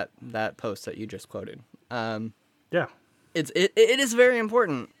shared that post that you just quoted. Yeah. It is very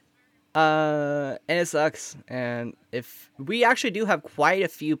important, and it sucks. And if we actually do have quite a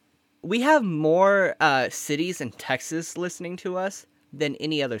few, we have more cities in Texas listening to us than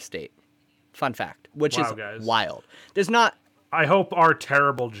any other state. Fun fact, which Wow, is guys. wild. There's not. I hope our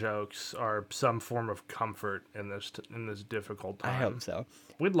terrible jokes are some form of comfort in this difficult time. I hope so.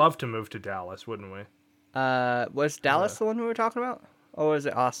 We'd love to move to Dallas, wouldn't we? Was Dallas the one we were talking about, or was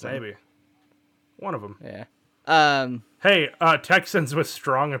it Austin? Maybe. One of them. Yeah. Hey, Texans with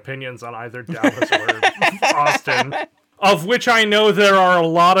strong opinions on either Dallas or Austin, of which I know there are a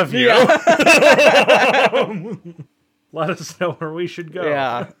lot of you. Let us know where we should go.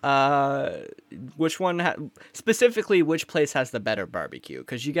 Yeah. Which one? Specifically, which place has the better barbecue?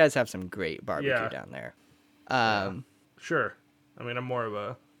 Because you guys have some great barbecue Yeah. down there. Sure. I mean, I'm more of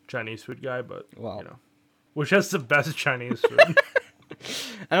a Chinese food guy, but, Well. you know. Which has the best Chinese food?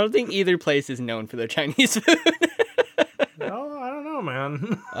 I don't think either place is known for their Chinese food. Oh, I don't know,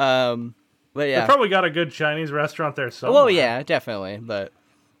 man. But They yeah. probably got a good Chinese restaurant there somewhere. Well, yeah, definitely. But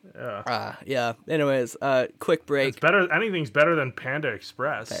Yeah. yeah. Anyways, quick break. It's better. Anything's better than Panda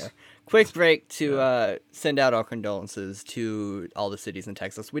Express. Quick break to send out our condolences to all the cities in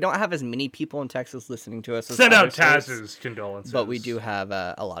Texas. We don't have as many people in Texas listening to us as Send other out states, Taz's condolences. but we do have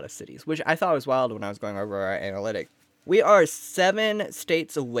a lot of cities, which I thought was wild when I was going over our analytics. We are 7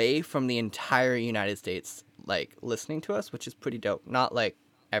 states away from the entire United States, like, listening to us, which is pretty dope. Not, like,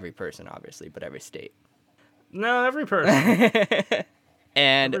 every person, obviously, but every state. No, every person.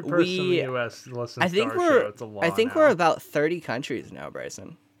 And Every person in we... the U.S. listens I think to our show. we're It's a lot I think now. we're about 30 countries now,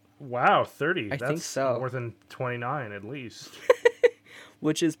 Bryson. Wow, 30. I That's think so. more than 29 at least.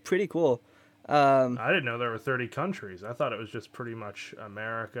 Which is pretty cool. I didn't know there were 30 countries. I thought it was just pretty much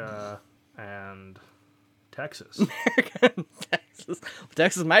America and Texas.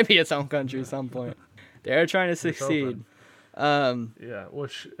 Texas might be its own country at some point. They're trying to succeed. Yeah,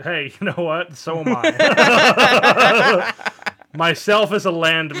 which, hey, you know what? So am I. Myself as a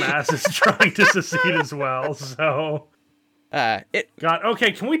landmass is trying to succeed as well, so... God,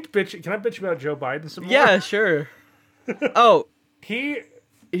 okay, can I bitch about Joe Biden some more? Yeah, sure. Oh, He...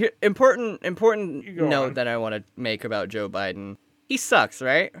 important go note on. that I want to make about Joe Biden. He sucks,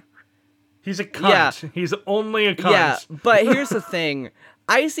 right? He's a cunt. Yeah. He's only a cunt. Yeah, but here's the thing.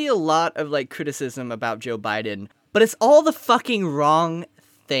 I see a lot of, like, criticism about Joe Biden, but it's all the fucking wrong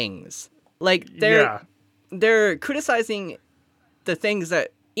things. Like, they're criticizing the things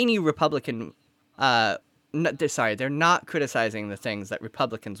that any Republican, they're not criticizing the things that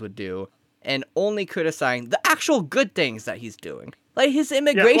Republicans would do, and only criticizing the actual good things that he's doing. Like his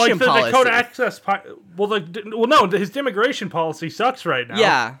immigration like the policy. Dakota access... no, his immigration policy sucks right now.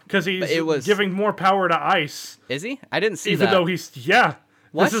 Yeah, Because he's but it was- giving more power to ICE. Is he? I didn't see Even that. though he's... Yeah.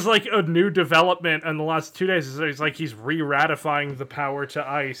 What? This is like a new development in the last 2 days. It's like he's re-ratifying the power to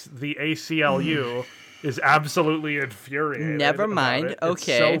ICE. The ACLU is absolutely infuriated. Never about mind. it.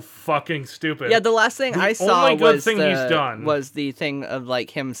 Okay. It's so fucking stupid. Yeah, the last thing I saw only good was thing he's done. was the thing of like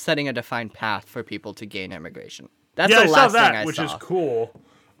him setting a defined path for people to gain immigration. That's yeah, the I saw last that, thing I which saw. is cool.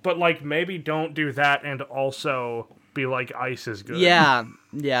 But like, maybe don't do that and also be like ICE is good. Yeah,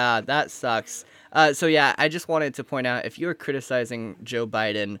 that sucks. So yeah, I just wanted to point out if you're criticizing Joe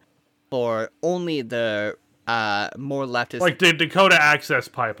Biden for only the more leftist, Like the Dakota Access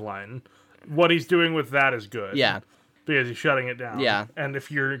Pipeline, what he's doing with that is good. Yeah. Because he's shutting it down. Yeah. And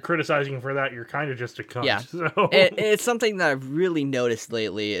if you're criticizing him for that, you're kind of just a cunt. Yeah. So. It's something that I've really noticed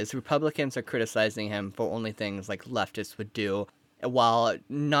lately is Republicans are criticizing him for only things like leftists would do, while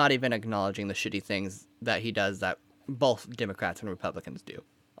not even acknowledging the shitty things that he does that both Democrats and Republicans do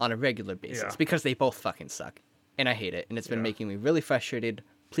on a regular basis, Yeah. because they both fucking suck. And I hate it, and it's been making me really frustrated.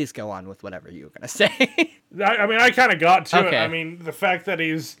 Please go on with whatever you were going to say. I mean, I kind of got to it. Okay. I mean, the fact that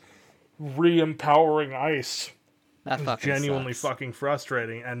he's re-empowering ICE That is fucking genuinely sucks. fucking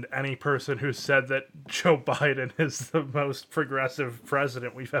frustrating. And any person who said that Joe Biden is the most progressive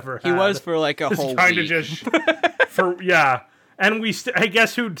president we've ever had. He was for like a whole kind of week. just... And I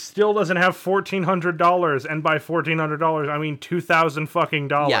guess who still doesn't have $1,400, and by $1,400 I mean $2,000 fucking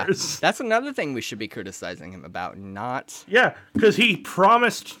dollars. Yeah, that's another thing we should be criticizing him about, not... Yeah, because he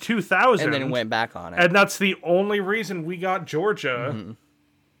promised $2,000 and then went back on it. And that's the only reason we got Georgia. Mm-hmm.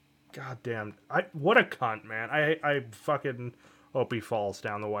 God damn. What a cunt, man. I fucking hope he falls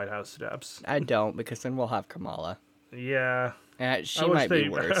down the White House steps. I don't, because then we'll have Kamala. Yeah. She might be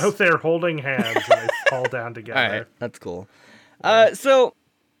worse. I hope they're holding hands and they fall down together. All right, that's cool. So,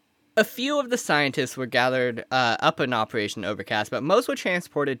 a few of the scientists were gathered up in Operation Overcast, but most were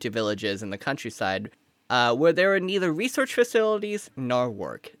transported to villages in the countryside where there were neither research facilities nor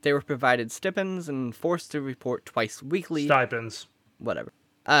work. They were provided stipends and forced to report twice weekly. Stipends. Whatever.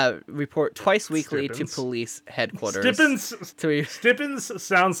 Report twice weekly to police headquarters. Stipends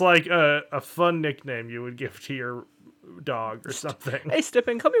sounds like a fun nickname you would give to your dog or something. Hey,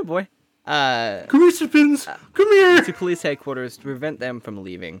 Stippen, come here, boy. Come here, Stippens. Come here. To police headquarters to prevent them from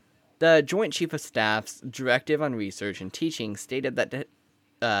leaving. The Joint Chief of Staff's directive on research and teaching stated that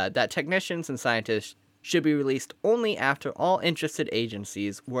that technicians and scientists should be released only after all interested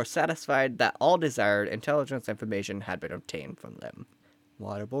agencies were satisfied that all desired intelligence information had been obtained from them.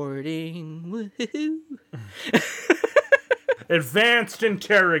 Waterboarding, woohoo! Advanced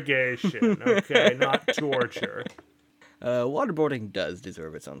interrogation, okay, not torture. Waterboarding does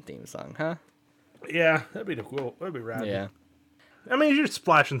deserve its own theme song, huh? Yeah, that'd be cool. That'd be rad. Yeah. I mean, you're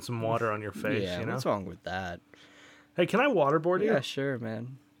splashing some water on your face, Yeah, you know? what's wrong with that? Hey, can I waterboard you? Yeah, sure,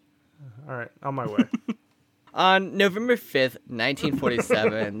 man. All right, on my way. On November 5th,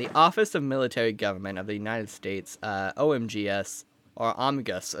 1947, the Office of Military Government of the United States, OMGS, or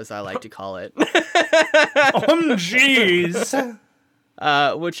OMGUS, as I like to call it. OMGs!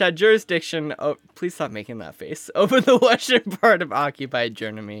 Which had jurisdiction, please stop making that face, over the western part of occupied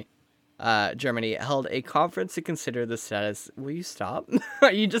Germany, held a conference to consider the status. Will you stop?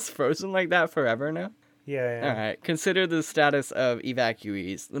 Are you just frozen like that forever now? Yeah. All right. Consider the status of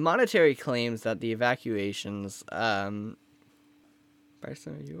evacuees. The monetary claims that the evacuations, Bryson,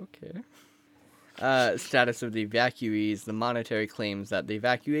 are you okay? Status of the evacuees, the monetary claims that the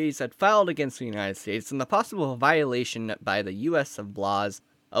evacuees had filed against the United States, and the possible violation by the U.S. of laws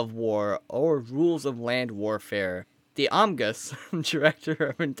of war or rules of land warfare. The OMGUS, Director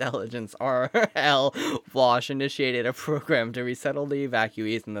of Intelligence, R.L. Walsh, initiated a program to resettle the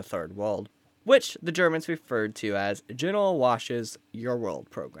evacuees in the Third World, which the Germans referred to as General Walsh's Your World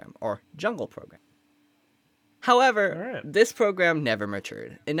Program, or Jungle Program. However, this program never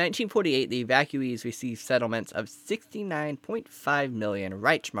matured. In 1948, the evacuees received settlements of 69.5 million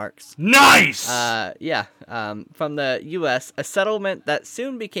Reichsmarks. Nice! From the U.S., a settlement that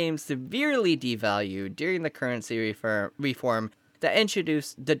soon became severely devalued during the currency reform that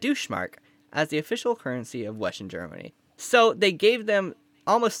introduced the Deutschmark as the official currency of Western Germany. So they gave them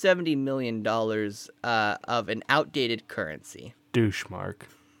almost $70 million of an outdated currency. Douchemark.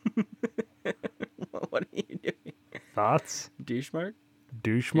 What are you doing? Thoughts? Douchemark?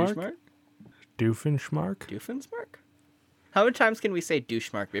 Douchemark? Doofenshmark? Doofenshmark? How many times can we say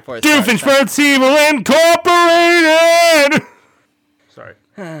douchemark before it's Doofenshmark's Evil Incorporated! Sorry.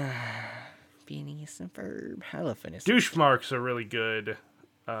 Phineas and Ferb. I love Phineas. Douchemark's a really good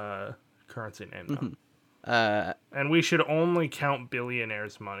currency name, though. And we should only count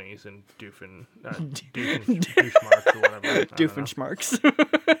billionaires' monies in Doofenshmarks or whatever. Doofenshmarks.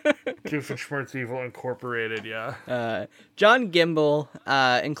 Doofenshmark's Evil Incorporated, yeah. John Gimble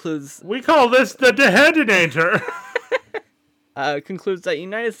includes... We call this the Deheadinator! Concludes that the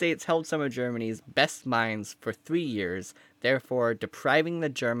United States held some of Germany's best minds for 3 years, therefore depriving the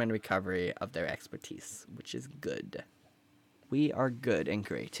German recovery of their expertise, which is good. We are good and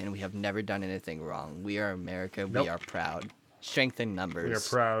great, and we have never done anything wrong. We are America. Nope. We are proud. Strength in numbers. We are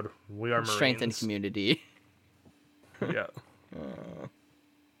proud. We are Marines. Strength in community. Yeah.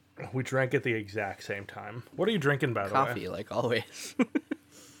 We drank at the exact same time. What are you drinking, by the way? Coffee, like always.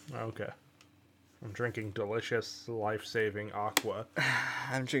 Okay. I'm drinking delicious, life-saving aqua.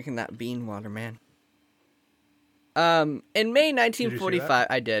 I'm drinking that bean water, man. In May 1945,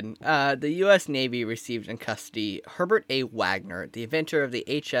 I did. The U.S. Navy received in custody Herbert A. Wagner, the inventor of the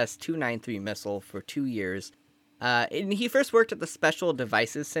HS-293 missile, for 2 years. And he first worked at the Special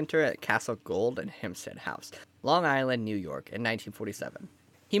Devices Center at Castle Gold and Hempstead House, Long Island, New York, in 1947.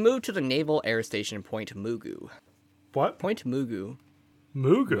 He moved to the Naval Air Station Point Mugu. What? Point Mugu.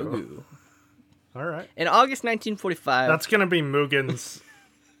 Mugu. All right. In August 1945... That's going to be Mugen's...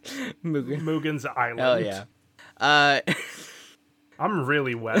 Mugen's Island. Oh, yeah. I'm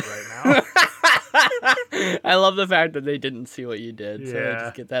really wet right now. I love the fact that they didn't see what you did, so I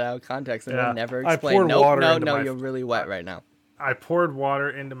just get that out of context and they'll never explain. You're really wet right now. I poured water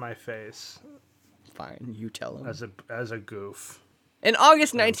into my face Fine, you tell him. as a goof. In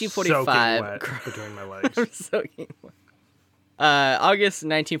August Soaking 1945, wet between my legs. soaking wet. August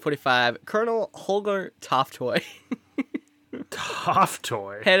 1945, Colonel Holger Toftoy,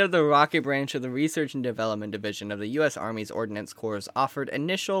 Toftoy. head of the rocket branch of the Research and Development Division of the U.S. Army's Ordnance Corps, offered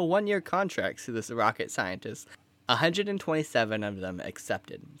initial one-year contracts to this rocket scientist. 127 of them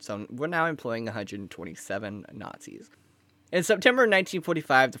accepted. So we're now employing 127 Nazis. In September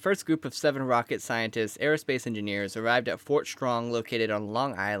 1945, the first group of 7 rocket scientists, aerospace engineers, arrived at Fort Strong, located on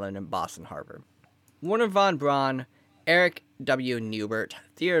Long Island in Boston Harbor. Werner von Braun, Eric W. Newbert,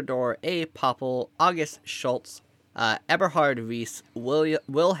 Theodore A. Poppel, August Schultz, Eberhard Rees,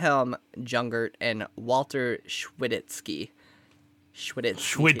 Wilhelm Jungert, and Walter Schwiditsky.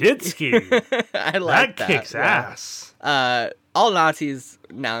 Schwiditsky. I like that. That kicks ass. All Nazis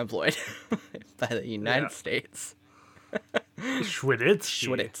now employed by the United States.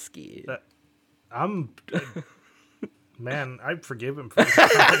 Schwiditsky. Schwiditsky. Man, I forgive him for his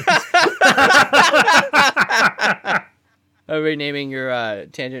crimes. Renaming your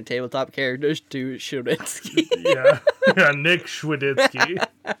Tangent Tabletop characters to Schwiditsky. yeah, Nick Schwiditsky.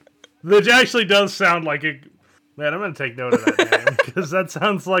 Which actually does sound like a... Man, I'm going to take note of that name, because that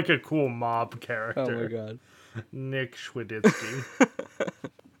sounds like a cool mob character. Oh my god. Nick Schwiditsky.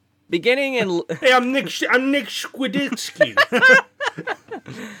 Beginning in... Hey, I'm Nick Schwiditsky.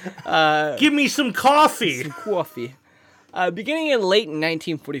 Give me some coffee. Coffee. Beginning in late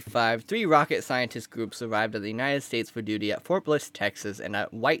 1945, 3 rocket scientist groups arrived at the United States for duty at Fort Bliss, Texas, and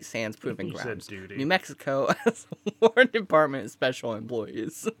at White Sands Proving You said Grounds, duty. New Mexico, as War Department special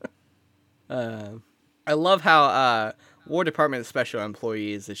employees. I love how War Department special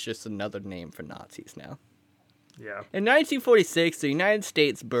employees is just another name for Nazis now. Yeah. In 1946, the United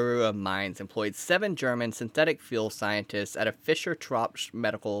States Bureau of Mines employed 7 German synthetic fuel scientists at a Fischer-Tropsch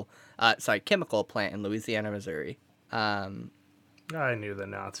chemical plant in Louisiana, Missouri. I knew the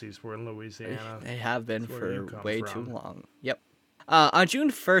Nazis were in Louisiana. They have been That's where you for come way from. too long. Yep. On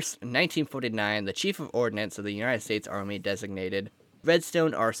June 1st, 1949, the Chief of Ordnance of the United States Army designated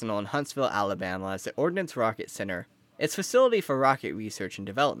Redstone Arsenal in Huntsville, Alabama as the Ordnance Rocket Center, its facility for rocket research and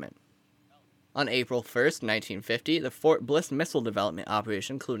development. On April 1st, 1950, the Fort Bliss missile development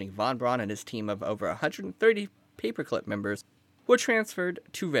operation, including von Braun and his team of over 130 Paperclip members, were transferred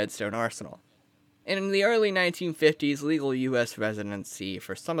to Redstone Arsenal. And in the early 1950s, legal U.S. residency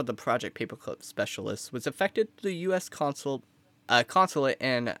for some of the Project Paperclip specialists was affected to the U.S. consulate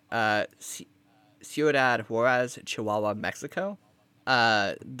in Ciudad Juarez, Chihuahua, Mexico.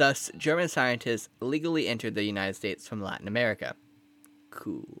 Thus, German scientists legally entered the United States from Latin America.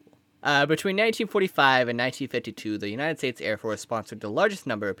 Cool. Between 1945 and 1952, the United States Air Force sponsored the largest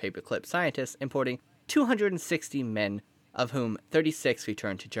number of Paperclip scientists, importing 260 men, of whom 36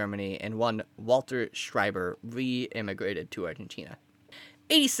 returned to Germany, and one, Walter Schreiber, re-immigrated to Argentina.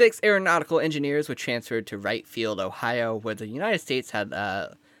 86 aeronautical engineers were transferred to Wright Field, Ohio, where the United States had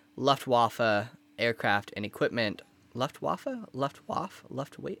Luftwaffe aircraft and equipment. Luftwaffe?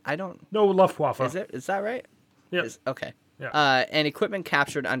 I don't... No, Luftwaffe. Is that right? Yep. Okay. Yeah. And equipment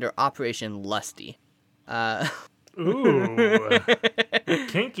captured under Operation Lusty. Ooh.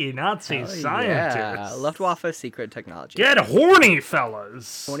 Kinky Nazi Yeah, scientists. Luftwaffe secret technology. Get horny,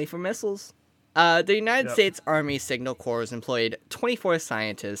 fellas. 20 for missiles. The United States Army Signal Corps employed 24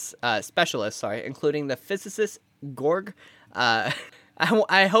 specialists, including the physicist Gorg. I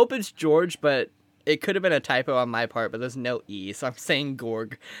hope it's George, but it could have been a typo on my part, but there's no E, so I'm saying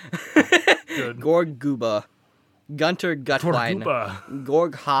Gorg. Good. Gorg Guba. Gunter Gutwein. Gorguba.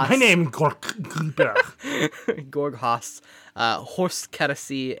 Gorg Haas. My name Gorguba. Gorg Haas. Horst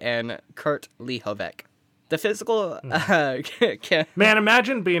Kedesi, and Kurt Lehovec. The physical... Man,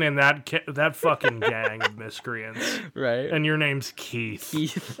 imagine being in that fucking gang of miscreants. right. And your name's Keith.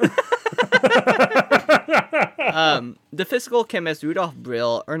 The physical chemist Rudolf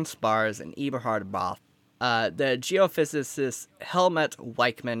Brill, Ernst Bars, and Eberhard Both. The geophysicist Helmut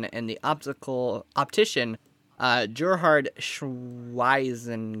Weichmann, and the optician Gerhard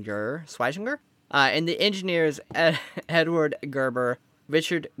Schweisinger, and the engineers Edward Gerber,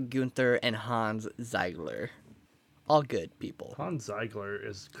 Richard Gunther, and Hans Ziegler. All good people. Hans Ziegler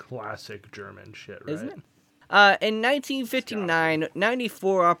is classic German shit, right? Isn't it? In 1959,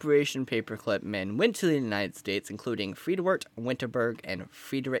 94 Operation Paperclip men went to the United States, including Friedwart Winterberg and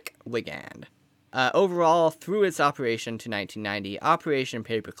Friedrich Wigand. Overall, through its operation to 1990, Operation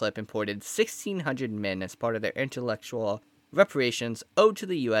Paperclip imported 1,600 men as part of their intellectual reparations owed to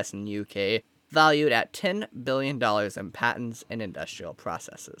the U.S. and UK, valued at $10 billion in patents and industrial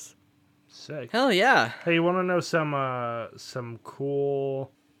processes. Sick. Hell yeah. Hey, you want to know some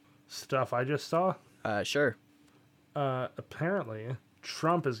cool stuff I just saw? Sure. Apparently,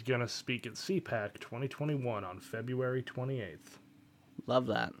 Trump is going to speak at CPAC 2021 on February 28th. Love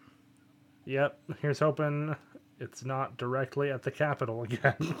that. Yep, here's hoping it's not directly at the Capitol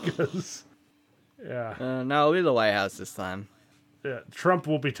again, because, yeah. No, it'll be the White House this time. Yeah, Trump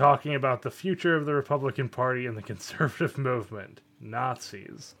will be talking about the future of the Republican Party and the conservative movement.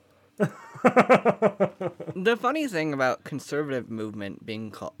 Nazis. The funny thing about conservative movement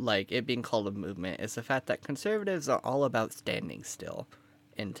being being called a movement is the fact that conservatives are all about standing still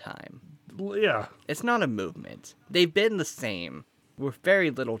in time. Yeah. It's not a movement. They've been the same with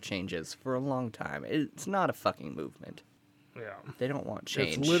very little changes for a long time. It's not a fucking movement. Yeah. They don't want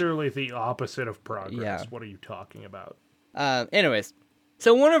change. It's literally the opposite of progress. Yeah. What are you talking about? Anyways,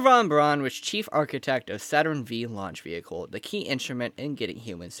 so Wernher von Braun was chief architect of Saturn V launch vehicle, the key instrument in getting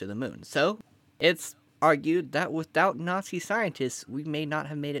humans to the moon. So, it's argued that without Nazi scientists, we may not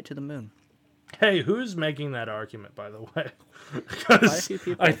have made it to the moon. Hey, who's making that argument, by the way? Because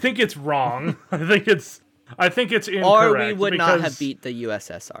I think it's wrong. I think it's incorrect. Or we would not have beat the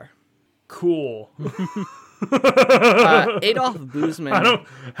USSR. Cool. Adolf Busemann.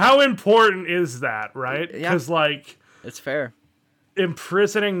 How important is that, right? Because, it's fair.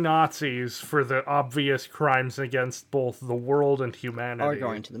 Imprisoning Nazis for the obvious crimes against both the world and humanity. Or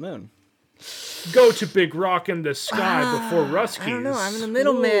going to the moon. Go to Big Rock in the sky before Ruskies. I don't know. I'm in the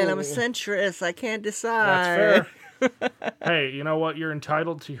middle, man. I'm a centrist. I can't decide. That's fair. Hey, you know what? You're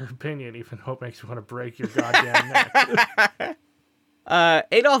entitled to your opinion, even though it makes you want to break your goddamn neck.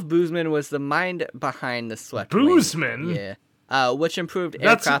 Adolf Busemann was the mind behind the swept Busemann? wing. Yeah. Which improved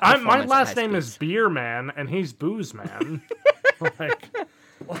aircraft performance. My last name is Beer Man, and he's Booze Man.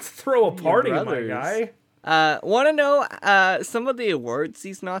 Let's throw a party, my guy. Want to know some of the awards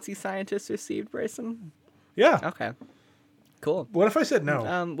these Nazi scientists received, Bryson? Yeah. Okay. Cool. What if I said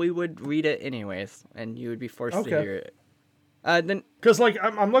no? We would read it anyways, and you would be forced to hear it. Then, because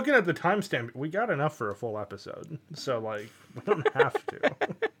I'm looking at the timestamp. We got enough for a full episode, so we don't have to.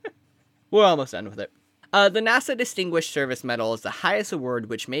 We're almost done with it. The NASA Distinguished Service Medal is the highest award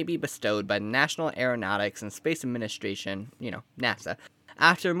which may be bestowed by the National Aeronautics and Space Administration, NASA.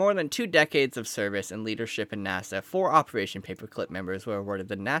 After more than 2 decades of service and leadership in NASA, 4 Operation Paperclip members were awarded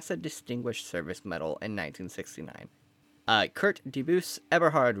the NASA Distinguished Service Medal in 1969. Kurt Debus,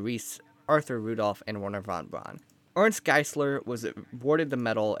 Eberhard Rees, Arthur Rudolph, and Wernher von Braun. Ernst Geisler was awarded the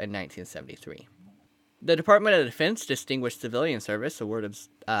medal in 1973. The Department of Defense Distinguished Civilian Service award is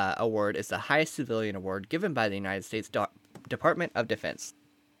the highest civilian award given by the United States Department of Defense.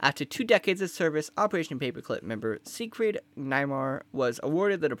 After 2 decades of service, Operation Paperclip member Siegfried Neymar was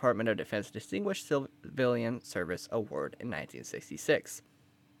awarded the Department of Defense Distinguished Civilian Service Award in 1966.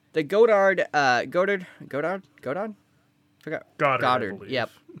 The Goddard? Forgot. Goddard. Yep.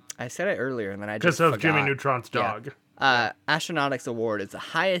 I said it earlier and then I just forgot. Because of Jimmy Neutron's dog. Astronautics Award is the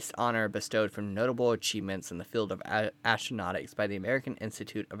highest honor bestowed for notable achievements in the field of astronautics by the American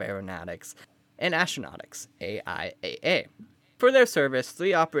Institute of Aeronautics and Astronautics, AIAA. For their service,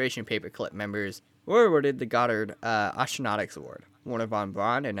 3 Operation Paperclip members were awarded the Goddard Astronautics Award. Wernher von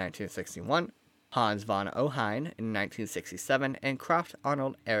Braun in 1961, Hans von Ohain in 1967, and Krafft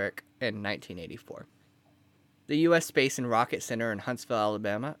Arnold Erich in 1984. The U.S. Space and Rocket Center in Huntsville,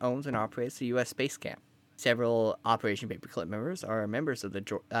 Alabama, owns and operates the U.S. Space Camp. Several Operation Paperclip members are members of the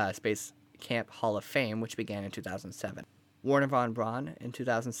Space Camp Hall of Fame, which began in 2007. Wernher von Braun in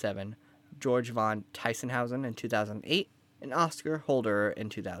 2007, George von Tysenhausen in 2008, and Oscar Holder in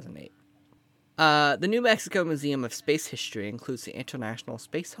 2008. The New Mexico Museum of Space History includes the International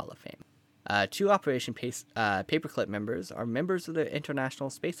Space Hall of Fame. 2 Operation Paperclip members are members of the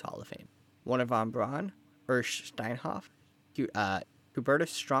International Space Hall of Fame. Wernher von Braun, Ernst Steinhoff, Hubertus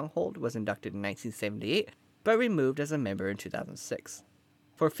Stronghold was inducted in 1978, but removed as a member in 2006.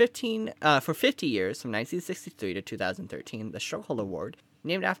 For 50 years, from 1963 to 2013, the Stronghold Award,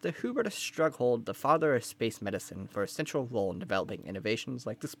 named after Hubertus Stronghold, the father of space medicine, for a central role in developing innovations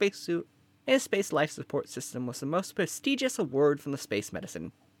like the spacesuit and space life support system, was the most prestigious award from the Space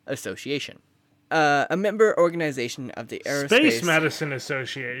Medicine Association. A member organization of the Aerospace... Space Medicine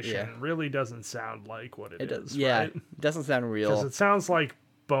Association really doesn't sound like what it is, yeah, right? It doesn't sound real. Because it sounds like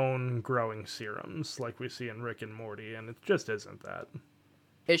bone-growing serums, like we see in Rick and Morty, and it just isn't that.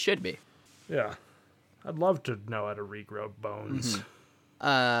 It should be. Yeah. I'd love to know how to regrow bones.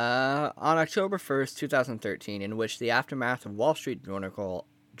 Mm-hmm. On October 1st, 2013, in which the Aftermath of Wall Street Journal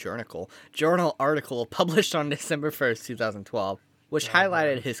article published on December 1st, 2012, which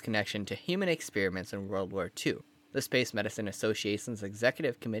highlighted his connection to human experiments in World War II. The Space Medicine Association's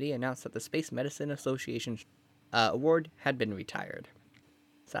executive committee announced that the Space Medicine Association award had been retired.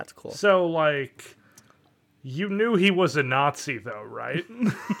 So that's cool. So, like, you knew he was a Nazi, though, right?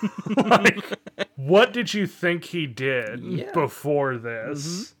 Like, what did you think he did before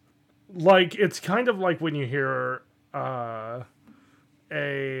this? Like, it's kind of like when you hear a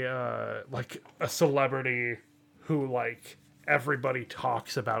celebrity who, like, everybody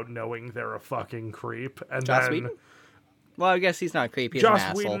talks about knowing they're a fucking creep, and Joss then Whedon? Well, I guess he's not a creep. He's an Joss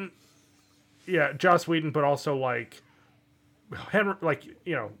asshole. Whedon. Yeah, Joss Whedon, but also like Henry, like,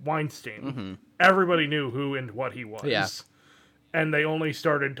 you know, Weinstein. Everybody knew who and what he was. Yeah. And they only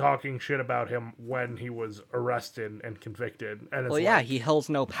started talking shit about him when he was arrested and convicted. And it's He holds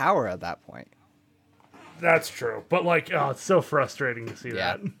no power at that point. That's true. But, like, oh, it's so frustrating to see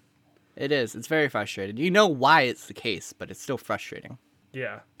that. It is. It's very frustrating. You know why it's the case, but it's still frustrating.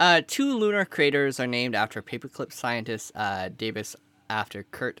 Yeah. 2 lunar craters are named after Paperclip scientist Davis after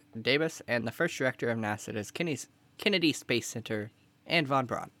Kurt Davis, and the first director of NASA's Kennedy Space Center, and von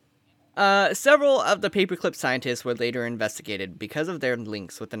Braun. Several of the Paperclip scientists were later investigated because of their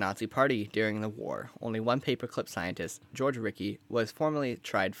links with the Nazi Party during the war. Only one Paperclip scientist, George Rickey, was formally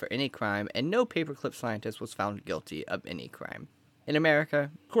tried for any crime, and no Paperclip scientist was found guilty of any crime. In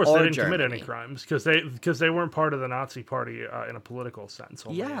America, Of course, or they didn't Germany. commit any crimes because they weren't part of the Nazi Party in a political sense.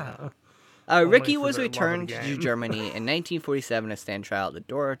 Only, Rickey for was their love of the returned to game. Germany in 1947 to stand trial at the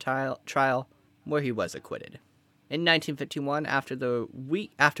Dora trial, where he was acquitted. In 1951,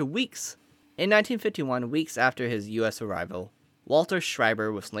 weeks after his U.S. arrival, Walter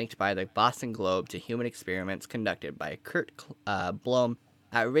Schreiber was linked by the Boston Globe to human experiments conducted by Kurt Blom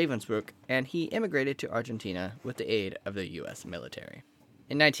at Ravensbrück, and he immigrated to Argentina with the aid of the U.S. military.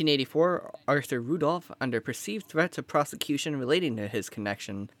 In 1984, Arthur Rudolph, under perceived threats of prosecution relating to his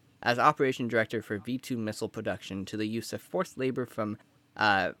connection as operation director for V-2 missile production to the use of forced labor from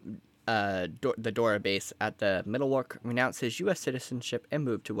the Dora base at the Mittelwerk, renounced his U.S. citizenship and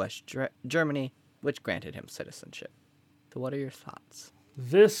moved to West Germany, which granted him citizenship. So what are your thoughts?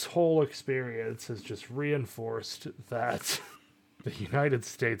 This whole experience has just reinforced that the United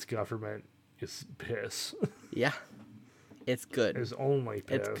States government is piss. Yeah. It's good. Is only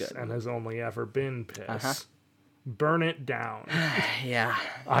piss It's good. and has only ever been piss. Burn it down. Yeah.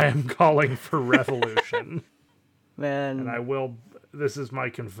 I am calling for revolution. Man. And I will. This is my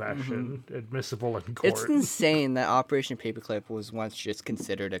confession, admissible in court. It's insane that Operation Paperclip was once just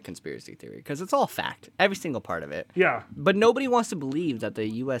considered a conspiracy theory, because it's all fact, every single part of it. Yeah. But nobody wants to believe that the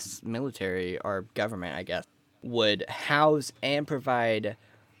U.S. military, or government, I guess, would house and provide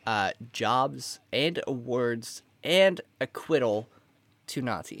jobs and awards and acquittal to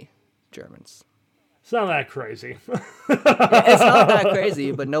Nazi Germans. It's not that crazy. It's not that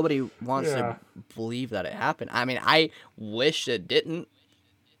crazy, but nobody wants to believe that it happened. I mean, I wish it didn't.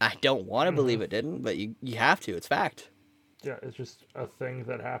 I don't want to believe it didn't, but you have to. It's fact. Yeah, it's just a thing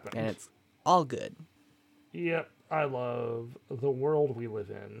that happened. And it's all good. Yep, I love the world we live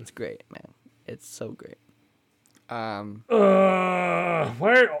in. It's great, man. It's so great. Why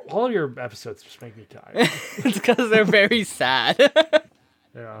all your episodes just make me tired? It's because they're very sad.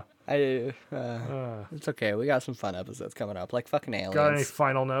 Yeah. It's okay. We got some fun episodes coming up, like fucking aliens. Got any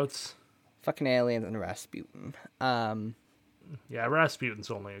final notes? Fucking aliens and Rasputin. Yeah, Rasputin's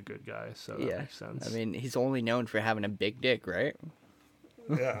only a good guy, so that makes sense. I mean, he's only known for having a big dick, right?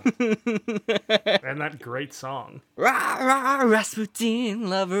 Yeah. And that great song. Rah, rah, Rasputin,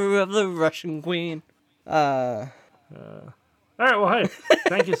 lover of the Russian queen. All right, well, hey,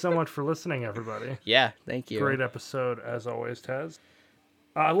 thank you so much for listening, everybody. Yeah, thank you. Great episode, as always, Taz.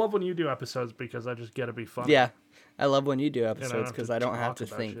 I love when you do episodes because I just get to be funny. Yeah, I love when you do don't episodes have because to I don't have talk to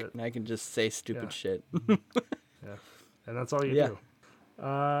about think, shit. and I can just say stupid shit. Yeah, and that's all you do.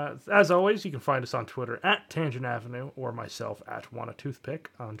 As always, you can find us on Twitter at Tangent Avenue or myself at Want a Toothpick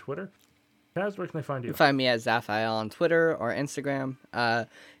on Twitter. Taz, where can they find you? You can find me at Zaphael on Twitter or Instagram. If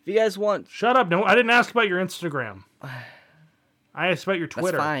you guys want... Shut up. No, I didn't ask about your Instagram. I asked about your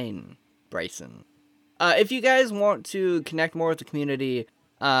Twitter. That's fine, Bryson. If you guys want to connect more with the community,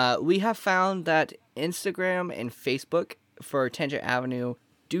 we have found that Instagram and Facebook for Tangent Avenue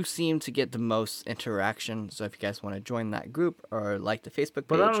do seem to get the most interaction. So if you guys want to join that group or like the Facebook page,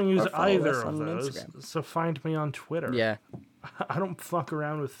 But I don't use or follow either us of on those, Instagram. so find me on Twitter. Yeah. I don't fuck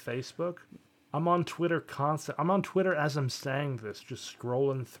around with Facebook. I'm on Twitter I'm on Twitter as I'm saying this, just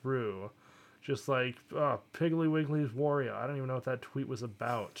scrolling through. Just like, Piggly Wiggly's Wario. I don't even know what that tweet was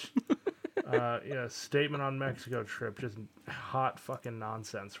about. Statement on Mexico trip. Just hot fucking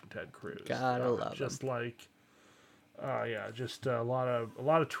nonsense from Ted Cruz. Gotta love just him. like, just a lot of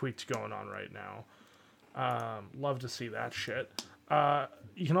tweets going on right now. Love to see that shit.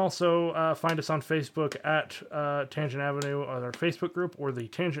 You can also find us on Facebook at Tangent Avenue, on our Facebook group, or the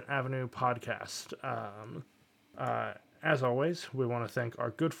Tangent Avenue podcast. As always, we want to thank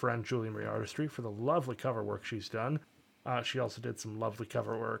our good friend Julie Marie Artistry for the lovely cover work she's done. She also did some lovely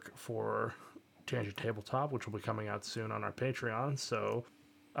cover work for Tangent Tabletop, which will be coming out soon on our Patreon. So,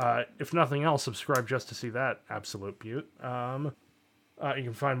 if nothing else, subscribe just to see that absolute beaut. You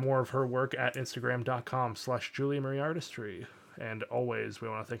can find more of her work at instagram.com/JulieMarieArtistry. And always, we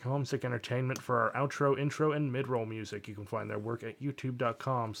want to thank Homesick Entertainment for our outro, intro, and mid-roll music. You can find their work at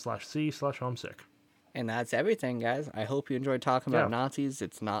youtube.com/c/homesick. And that's everything, guys. I hope you enjoyed talking about Nazis.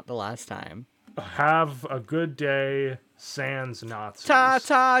 It's not the last time. Have a good day, sans Nazis.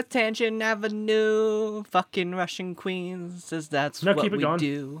 Ta-ta, Tangent Avenue, fucking Russian Queens, says that's what we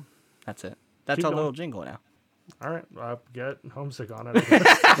do. That's it. That's our little jingle now. All right, get Homesick on it.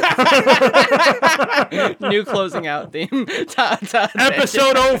 New closing out theme. Ta-ta,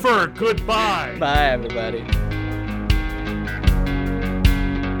 Episode over. Goodbye. Bye, everybody.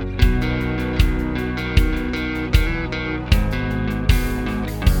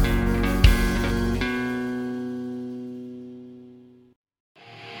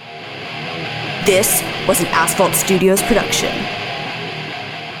 This was an Asphalt Studios production.